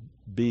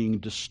being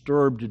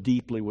disturbed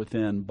deeply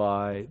within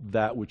by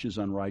that which is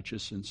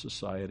unrighteous in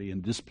society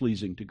and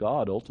displeasing to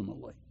God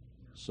ultimately?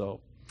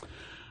 So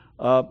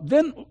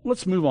then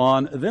let's move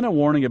on. Then a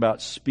warning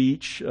about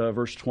speech,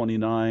 verse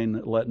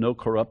 29, let no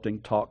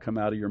corrupting talk come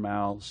out of your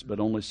mouths, but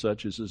only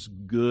such as is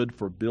good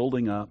for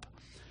building up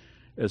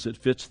as it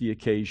fits the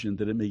occasion,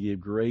 that it may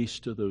give grace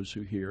to those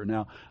who hear.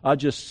 Now, I'll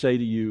just say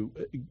to you,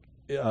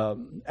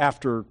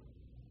 after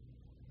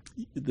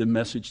the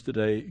message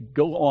today,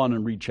 go on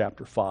and read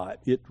chapter 5.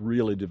 It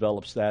really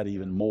develops that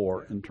even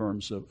more in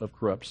terms of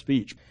corrupt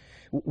speech.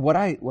 What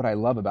I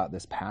love about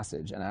this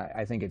passage, and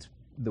I think it's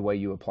the way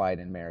you apply it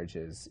in marriage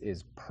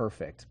is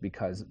perfect,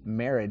 because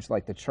marriage,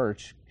 like the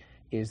church,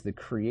 is the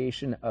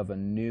creation of a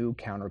new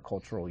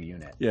countercultural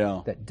unit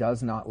that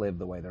does not live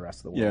the way the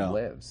rest of the world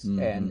lives.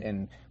 Mm-hmm.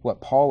 And what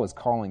Paul is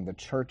calling the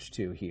church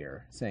to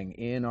here, saying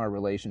in our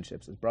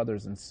relationships as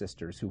brothers and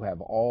sisters who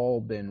have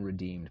all been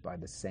redeemed by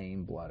the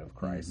same blood of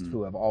Christ,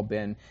 who have all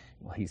been,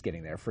 well, he's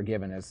getting there,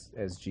 forgiven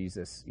as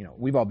Jesus,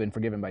 we've all been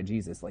forgiven by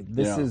Jesus. Like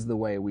this is the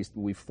way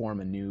we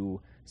form a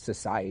new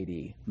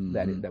society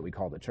that we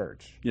call the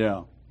church.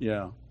 Yeah.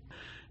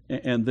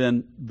 And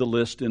then the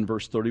list in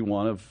verse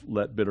 31 of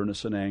let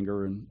bitterness and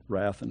anger and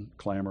wrath and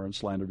clamor and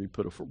slander be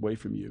put away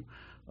from you.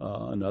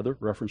 Another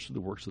reference to the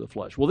works of the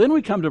flesh. Well, then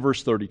we come to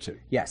verse 32.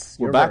 Yes.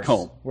 We're back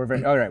home. All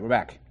right, we're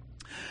back.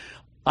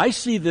 I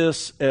see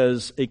this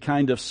as a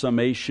kind of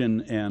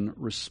summation and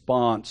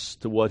response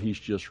to what he's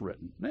just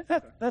written.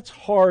 That's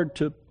hard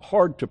to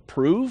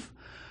prove,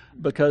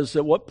 because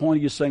at what point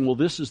are you saying, well,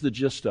 this is the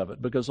gist of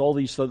it, because all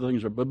these other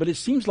things are... But it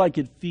seems like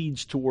it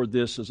feeds toward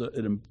this as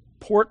an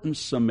important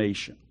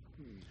summation.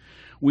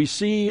 We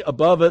see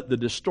above it the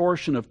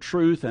distortion of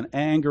truth and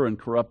anger and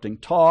corrupting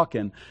talk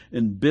and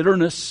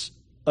bitterness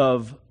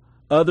of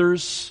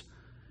others.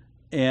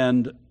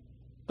 And,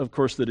 of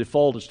course, the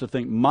default is to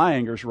think my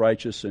anger is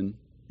righteous and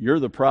you're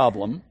the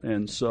problem.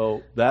 And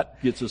so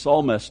that gets us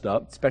all messed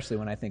up. Especially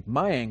when I think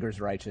my anger is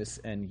righteous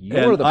and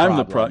you're the problem. I'm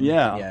the problem.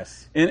 Yeah.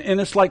 Yes.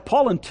 And it's like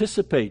Paul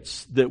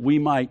anticipates that we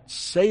might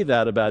say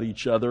that about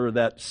each other,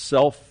 that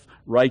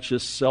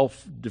self-righteous,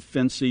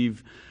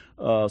 self-defensive,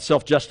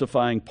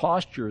 self-justifying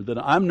posture that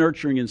I'm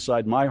nurturing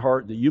inside my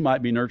heart, that you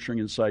might be nurturing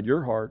inside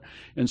your heart.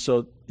 And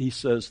so he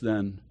says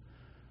then,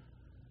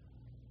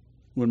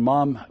 when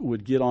Mom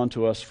would get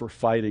onto us for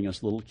fighting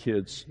as little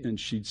kids, and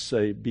she'd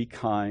say, be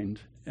kind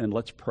and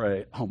let's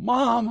pray. Oh,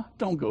 Mom,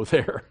 don't go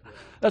there.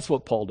 That's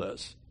what Paul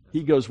does.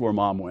 He goes where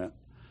Mom went.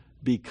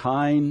 Be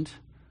kind,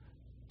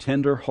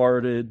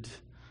 tender-hearted,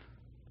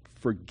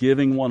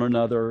 forgiving one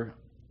another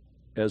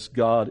as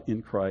God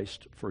in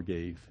Christ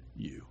forgave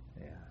you.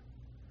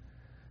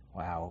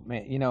 Wow.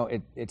 Man,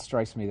 it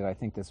strikes me that I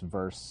think this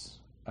verse,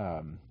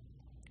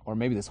 or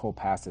maybe this whole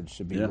passage,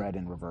 should be read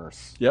in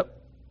reverse. Yep.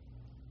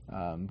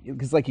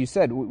 Because like you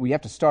said, we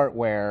have to start at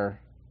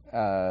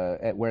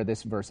where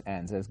this verse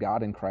ends, as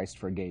God in Christ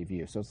forgave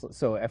you.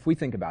 So if we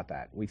think about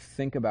that, we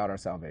think about our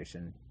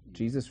salvation.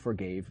 Jesus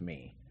forgave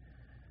me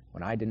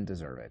when I didn't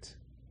deserve it.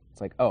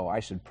 It's like, I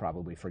should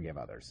probably forgive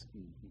others.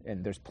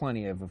 And there's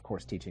plenty of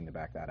course, teaching to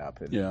back that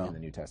up in the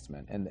New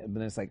Testament. And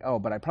then it's like,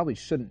 but I probably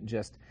shouldn't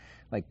just,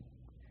 like,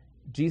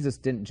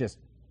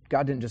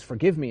 God didn't just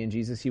forgive me in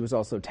Jesus, he was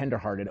also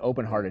tenderhearted,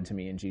 open-hearted to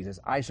me in Jesus.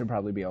 I should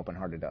probably be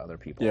open-hearted to other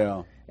people.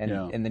 Yeah.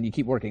 And then you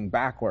keep working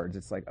backwards.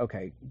 It's like,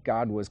 okay,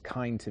 God was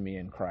kind to me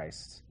in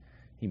Christ.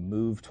 He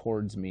moved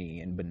towards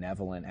me in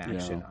benevolent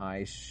action. Yeah.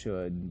 I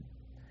should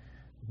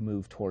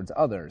move towards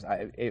others.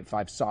 If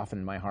I've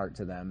softened my heart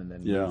to them, and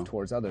then move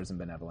towards others in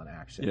benevolent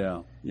action.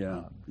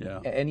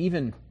 And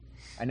even,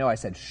 I know I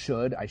said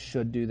I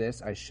should do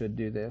this,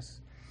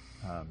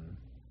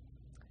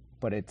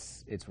 but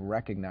it's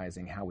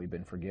recognizing how we've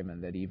been forgiven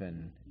that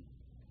even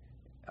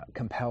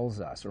compels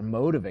us or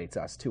motivates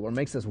us to, or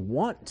makes us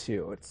want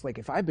to. It's like,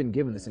 if I've been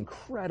given this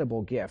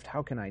incredible gift,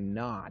 how can I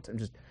not? I'm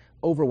just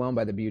overwhelmed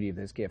by the beauty of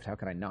this gift. How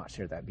can I not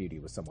share that beauty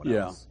with someone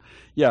else?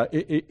 Yeah,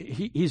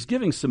 he's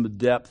giving some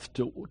depth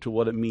to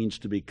what it means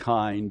to be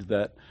kind,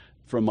 that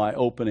from my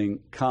opening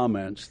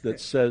comments, that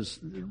says...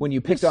 When you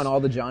picked on all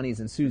the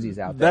Johnnies and Susies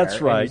out there. That's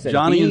right. Said,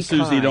 Johnny and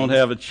Susie don't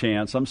have a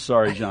chance. I'm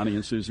sorry, Johnny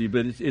and Susie,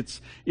 but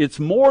it's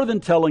more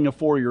than telling a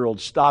 4-year-old,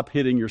 stop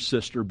hitting your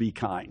sister, be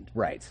kind.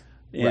 Right.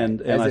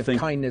 And As I if think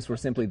kindness were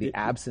simply the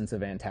absence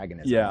of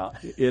antagonism. Yeah,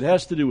 it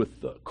has to do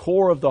with the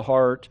core of the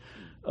heart,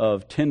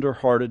 of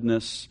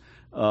tenderheartedness.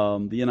 The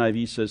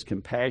NIV says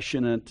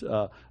compassionate.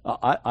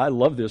 I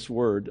love this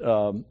word.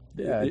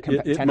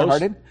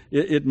 Tenderhearted?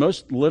 It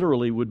most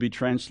literally would be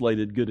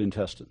translated good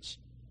intestines.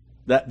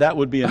 That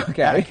would be an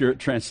accurate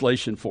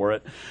translation for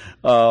it.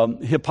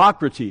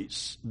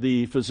 Hippocrates,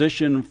 the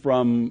physician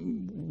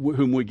from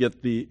whom we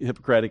get the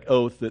Hippocratic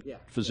oath that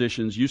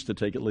physicians used to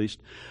take at least,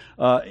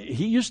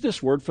 he used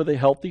this word for the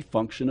healthy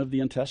function of the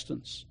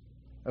intestines.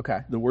 Okay.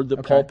 The word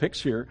that Paul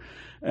picks here.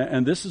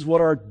 And this is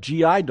what our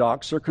GI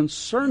docs are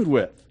concerned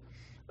with.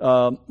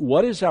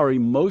 What is our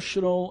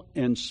emotional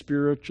and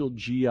spiritual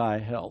GI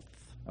health?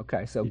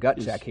 Okay, so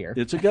gut check here.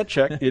 It's a gut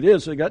check. It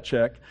is a gut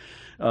check.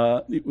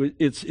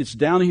 It's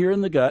down here in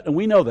the gut, and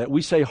we know that.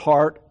 We say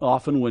heart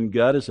often when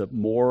gut is a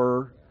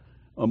more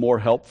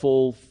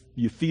helpful.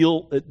 You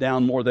feel it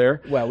down more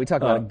there. Well, we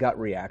talk about a gut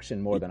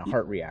reaction more than a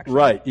heart reaction.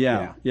 Right?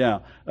 Yeah.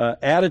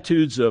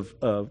 Attitudes of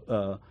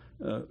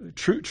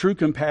true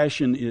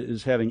compassion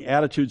is having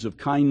attitudes of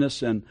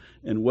kindness and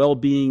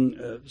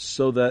well-being,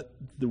 so that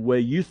the way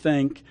you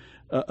think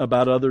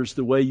about others,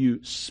 the way you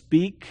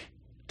speak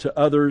to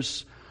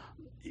others,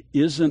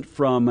 isn't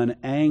from an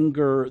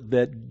anger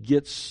that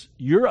gets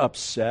you're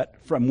upset,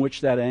 from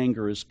which that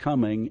anger is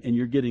coming, and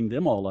you're getting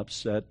them all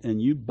upset,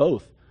 and you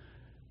both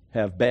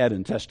have bad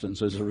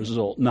intestines as a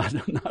result, not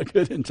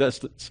good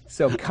intestines.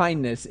 So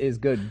kindness is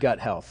good gut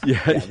health.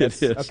 Yeah, it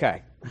is.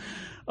 Okay.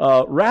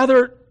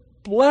 Rather,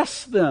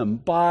 bless them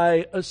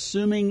by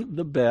assuming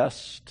the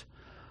best,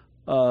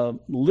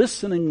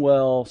 listening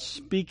well,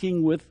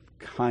 speaking with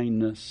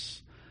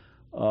kindness,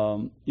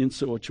 in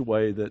such a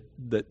way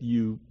that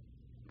you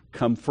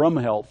come from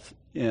health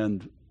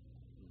and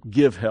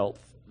give health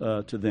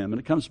to them. And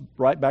it comes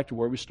right back to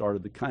where we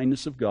started, the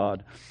kindness of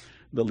God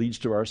that leads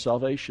to our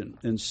salvation.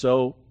 And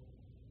so,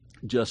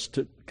 just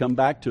to come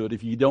back to it,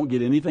 if you don't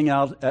get anything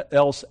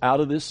else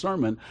out of this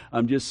sermon,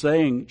 I'm just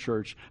saying,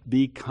 church,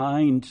 be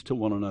kind to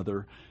one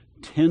another,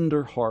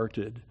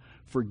 tender-hearted,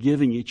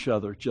 forgiving each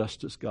other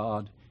just as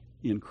God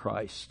in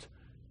Christ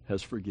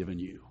has forgiven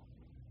you.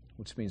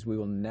 Which means we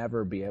will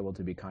never be able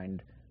to be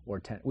kind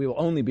we will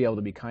only be able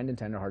to be kind and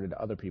tenderhearted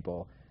to other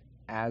people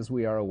as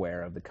we are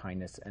aware of the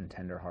kindness and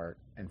tender heart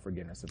and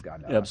forgiveness of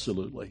God to us.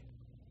 Absolutely.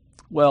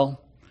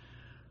 Well,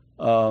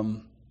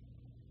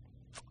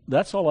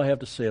 that's all I have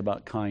to say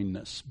about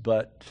kindness,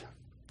 but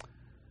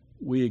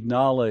we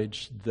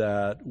acknowledge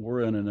that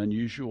we're in an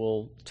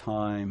unusual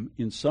time.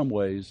 In some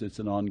ways, it's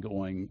an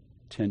ongoing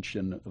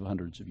tension of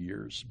hundreds of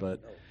years,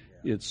 but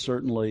it's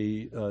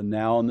certainly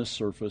now on the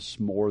surface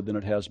more than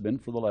it has been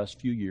for the last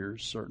few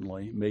years,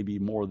 certainly, maybe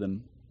more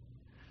than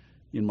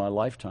in my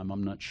lifetime,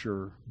 I'm not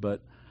sure.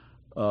 But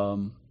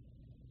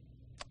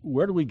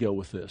where do we go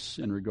with this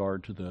in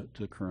regard to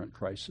the current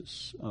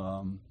crisis?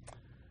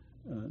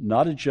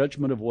 Not a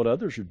judgment of what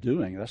others are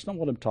doing. That's not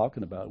what I'm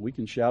talking about. We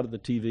can shout at the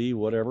TV,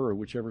 whatever, or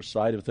whichever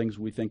side of things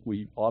we think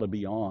we ought to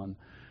be on.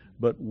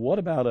 But what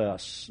about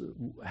us?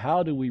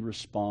 How do we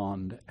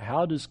respond?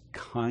 How does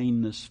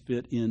kindness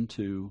fit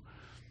into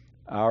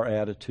our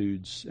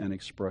attitudes and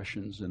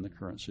expressions in the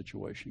current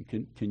situation?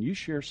 Can you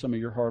share some of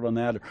your heart on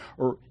that?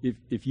 Or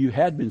if you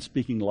had been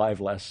speaking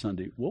live last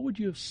Sunday, what would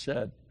you have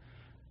said?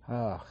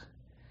 Yeah,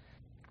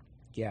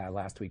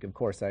 last week, of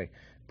course, I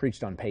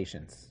preached on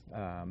patience,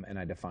 and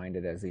I defined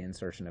it as the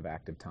insertion of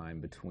active time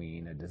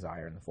between a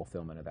desire and the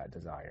fulfillment of that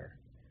desire.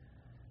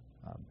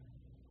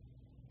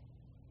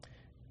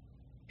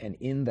 And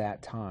in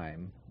that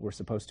time, we're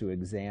supposed to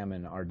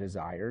examine our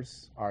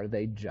desires. Are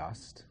they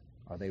just?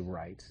 Are they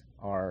right?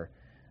 Are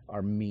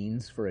our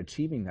means for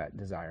achieving that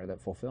desire,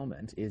 that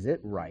fulfillment, is it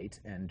right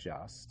and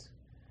just?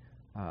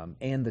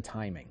 And the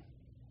timing.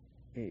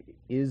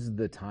 Is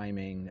the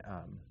timing...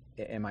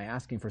 am I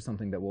asking for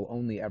something that will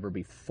only ever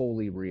be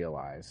fully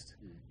realized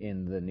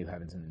in the new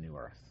heavens and the new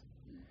earth?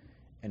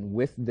 And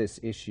with this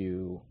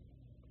issue,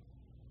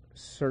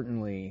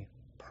 certainly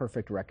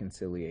perfect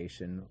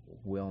reconciliation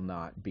will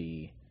not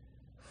be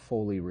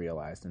fully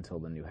realized until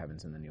the new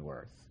heavens and the new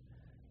earth.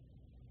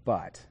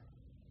 But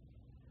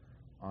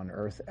on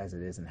earth as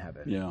it is in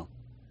heaven,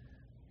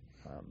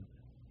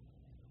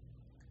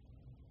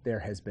 there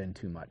has been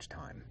too much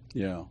time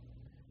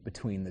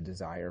between the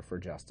desire for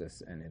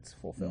justice and its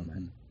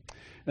fulfillment.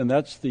 And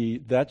that's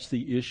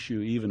the issue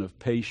even of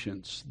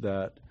patience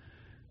that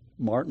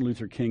Martin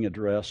Luther King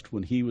addressed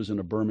when he was in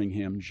a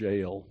Birmingham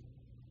jail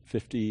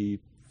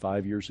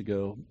 55 years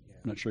ago.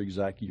 I'm not sure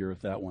exact year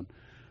of that one,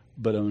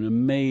 but an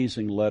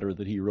amazing letter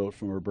that he wrote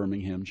from a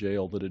Birmingham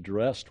jail that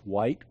addressed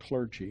white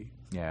clergy.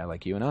 Yeah,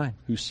 like you and I.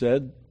 Who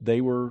said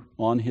they were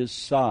on his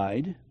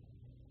side,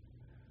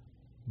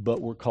 but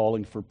were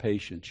calling for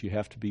patience. You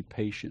have to be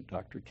patient,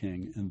 Dr.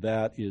 King. And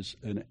that is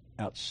an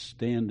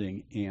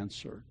outstanding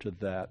answer to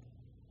that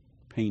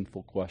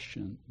painful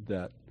question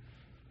that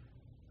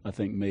I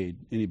think made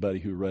anybody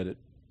who read it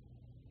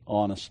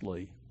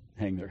honestly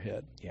hang their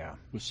head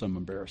with some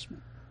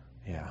embarrassment.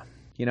 Yeah.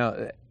 You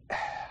know,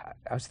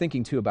 I was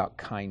thinking too about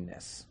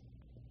kindness.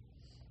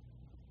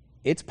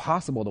 It's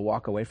possible to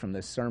walk away from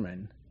this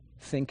sermon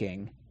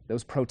thinking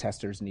those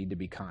protesters need to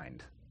be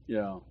kind.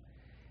 Yeah.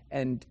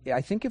 And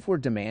I think if we're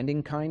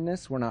demanding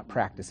kindness, we're not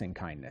practicing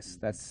kindness.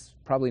 That's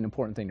probably an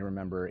important thing to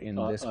remember in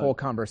this whole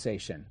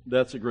conversation.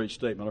 That's a great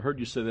statement. I heard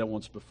you say that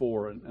once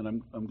before,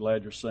 and I'm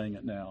glad you're saying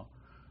it now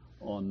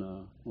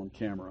on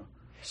camera.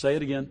 Say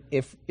it again.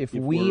 If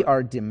we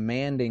are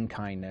demanding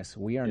kindness,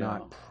 we are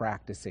not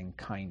practicing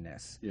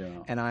kindness. Yeah.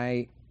 And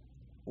I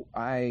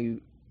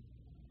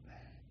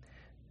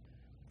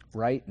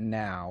right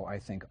now, I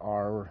think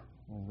our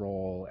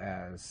role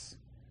as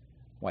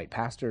white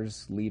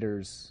pastors,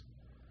 leaders,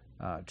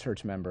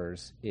 church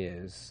members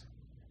is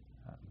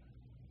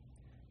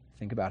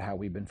think about how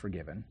we've been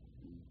forgiven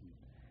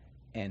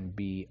and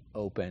be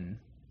open.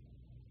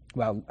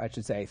 Well, I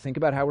should say, think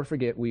about how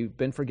we've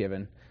been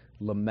forgiven,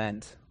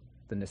 lament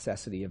the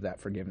necessity of that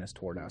forgiveness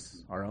toward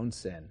us, our own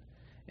sin,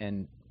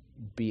 and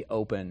be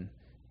open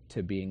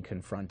to being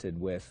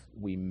confronted with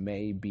we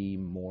may be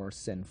more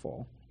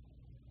sinful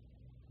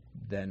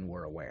than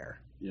we're aware.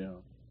 Yeah.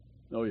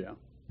 Oh, yeah.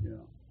 Yeah.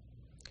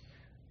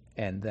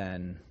 And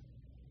then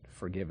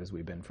forgive as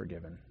we've been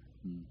forgiven.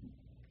 Mm-hmm.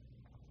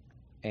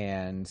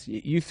 And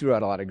you threw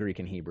out a lot of Greek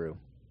and Hebrew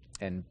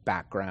and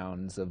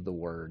backgrounds of the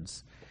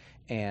words.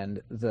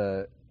 And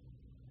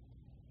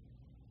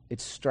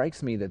it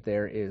strikes me that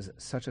there is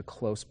such a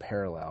close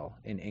parallel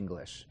in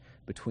English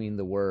between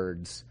the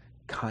words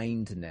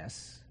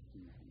kindness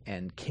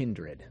and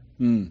kindred,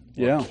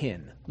 Yeah. or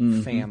kin,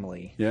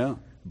 family, Yeah.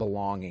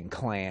 belonging,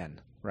 clan,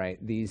 right?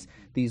 These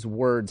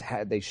words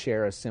they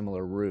share a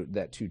similar root,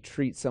 that to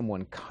treat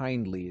someone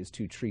kindly is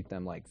to treat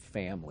them like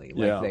family,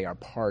 like Yeah. they are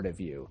part of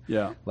you,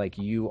 Yeah. like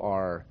you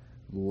are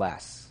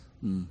less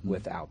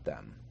without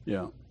them.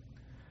 Yeah.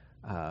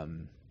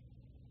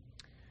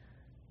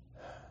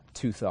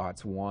 Two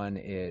thoughts. One,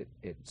 it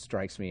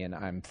strikes me, and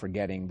I'm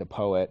forgetting the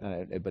poet,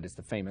 but it's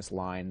the famous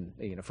line,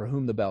 for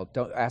whom the bell,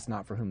 don't ask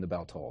not for whom the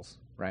bell tolls,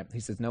 right? He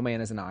says, no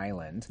man is an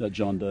island.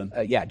 John Donne.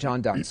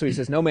 John Donne. So he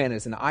says, no man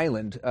is an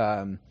island,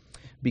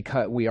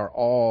 because we are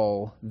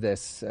all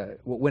this,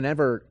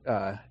 whenever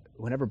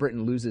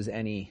Britain loses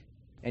any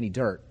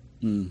dirt,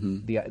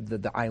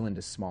 the island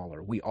is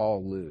smaller. We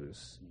all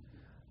lose.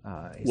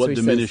 What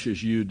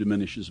diminishes you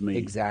diminishes me.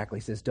 Exactly.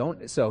 He says,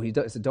 don't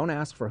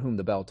ask for whom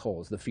the bell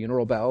tolls. The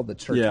funeral bell, the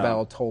church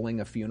bell tolling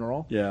a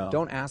funeral. Yeah.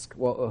 Don't ask,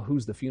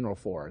 who's the funeral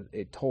for?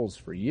 It tolls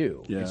for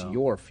you. Yeah. It's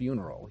your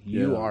funeral.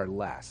 You are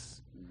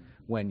less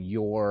when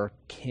your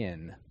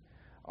kin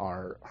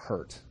are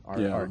hurt,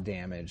 are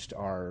damaged,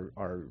 are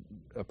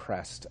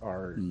oppressed,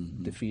 are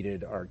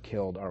defeated, are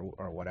killed,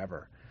 or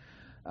whatever.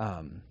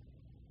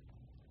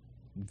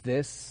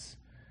 This,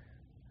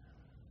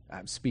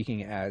 I'm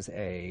speaking as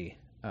a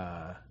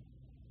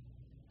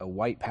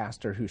white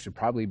pastor who should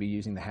probably be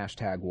using the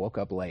hashtag woke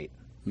up late,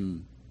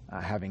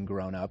 having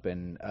grown up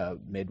in a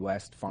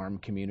Midwest farm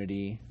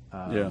community.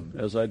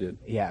 As I did.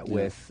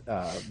 With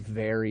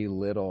very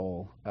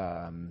little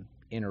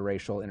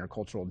interracial,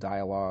 intercultural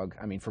dialogue.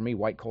 I mean, for me,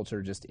 white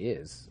culture just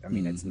is. I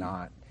mean, it's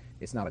not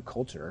a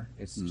culture.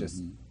 It's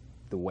just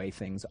the way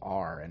things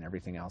are, and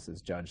everything else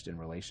is judged in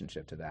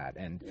relationship to that.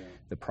 And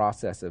the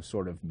process of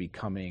sort of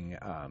becoming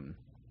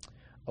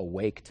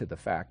awake to the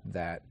fact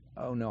that,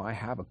 oh no, I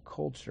have a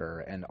culture,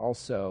 and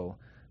also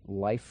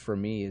life for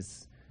me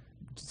is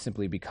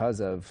simply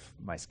because of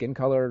my skin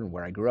color and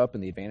where I grew up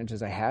and the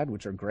advantages I had,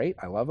 which are great.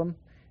 I love them.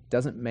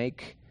 Doesn't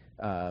make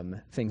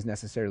things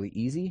necessarily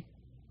easy,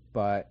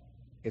 but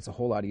it's a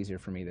whole lot easier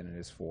for me than it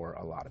is for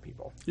a lot of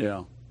people.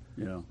 Yeah.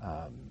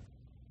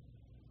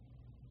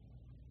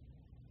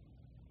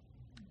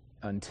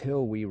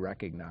 Until we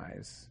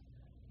recognize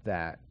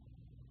that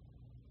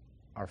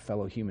our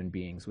fellow human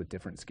beings with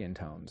different skin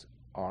tones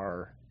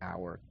are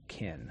our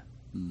kin,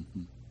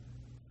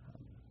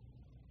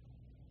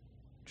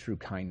 true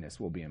kindness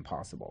will be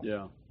impossible.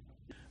 Yeah.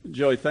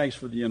 Joey, thanks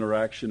for the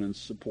interaction and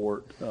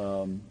support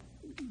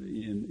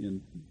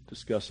in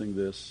discussing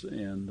this.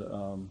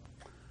 And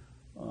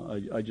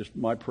I just,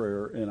 my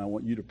prayer, and I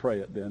want you to pray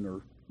it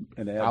then,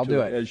 and add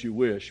to it as you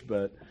wish,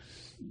 but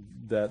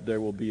that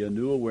there will be a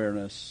new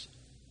awareness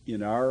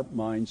in our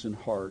minds and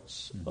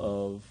hearts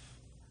of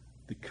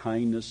the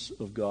kindness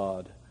of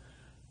God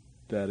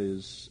that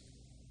is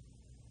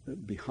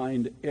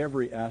behind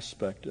every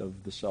aspect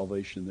of the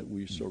salvation that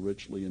we so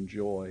richly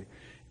enjoy.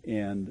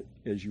 And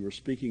as you were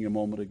speaking a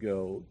moment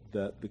ago,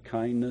 that the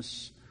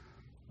kindness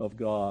of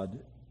God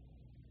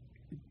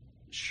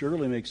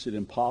surely makes it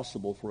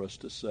impossible for us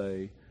to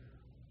say,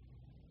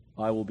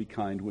 I will be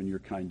kind when you're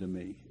kind to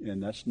me.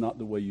 And that's not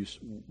the way you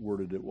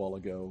worded it a while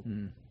ago.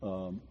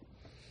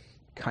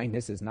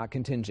 Kindness is not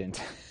contingent.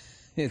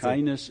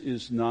 Kindness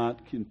is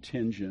not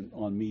contingent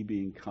on me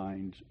being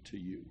kind to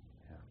you.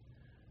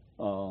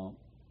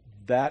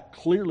 That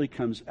clearly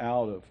comes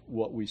out of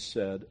what we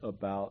said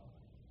about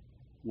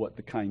what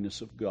the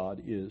kindness of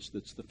God is.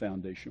 That's the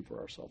foundation for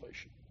our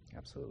salvation.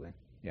 Absolutely.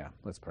 Yeah,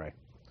 let's pray.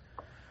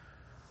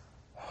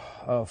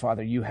 Oh,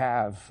 Father, you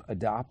have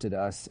adopted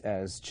us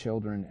as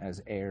children,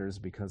 as heirs,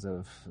 because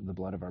of the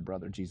blood of our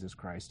brother Jesus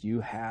Christ.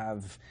 You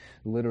have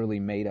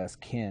literally made us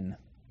kin.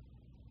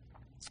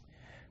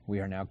 We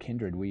are now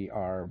kindred. We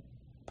are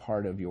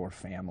part of your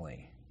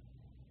family.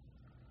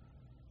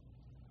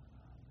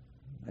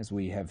 As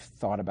we have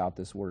thought about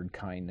this word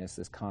kindness,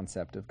 this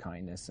concept of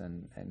kindness,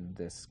 and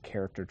this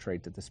character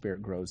trait that the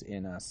Spirit grows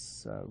in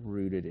us,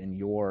 rooted in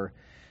your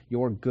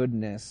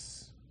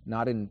goodness,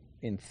 not in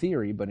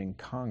theory, but in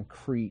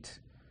concrete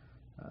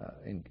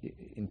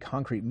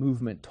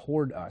movement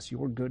toward us,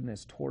 your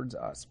goodness towards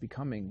us,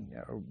 becoming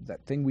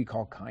that thing we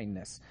call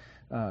kindness,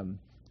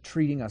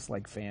 treating us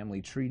like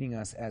family, treating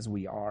us as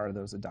we are,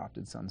 those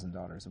adopted sons and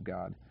daughters of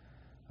God.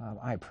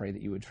 I pray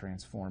that you would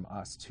transform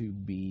us to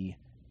be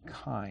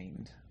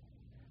kind,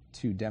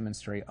 to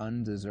demonstrate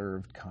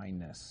undeserved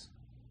kindness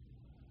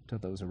to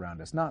those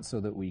around us, not so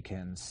that we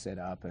can sit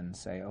up and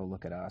say, oh,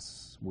 look at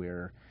us,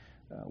 we're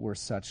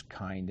such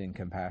kind and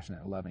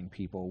compassionate, loving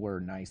people,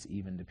 we're nice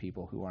even to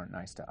people who aren't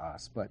nice to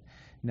us, but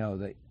know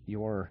that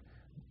your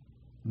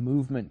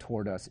movement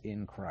toward us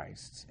in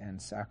Christ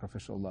and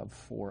sacrificial love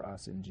for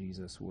us in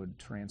Jesus would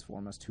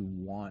transform us to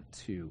want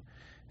to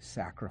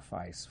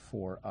sacrifice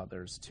for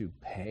others, to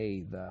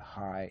pay the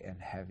high and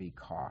heavy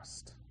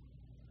cost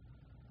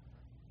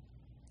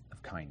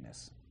of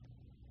kindness.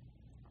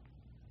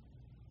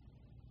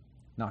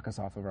 Knock us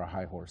off of our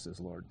high horses,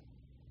 Lord.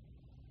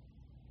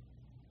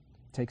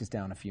 Take us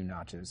down a few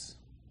notches.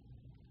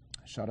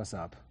 Shut us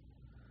up.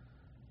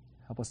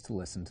 Help us to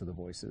listen to the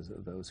voices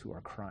of those who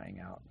are crying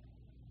out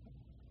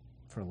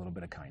for a little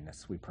bit of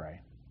kindness, we pray.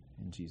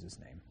 In Jesus'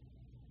 name,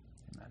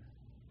 amen.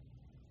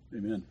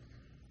 Amen.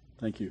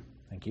 Thank you.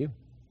 Thank you.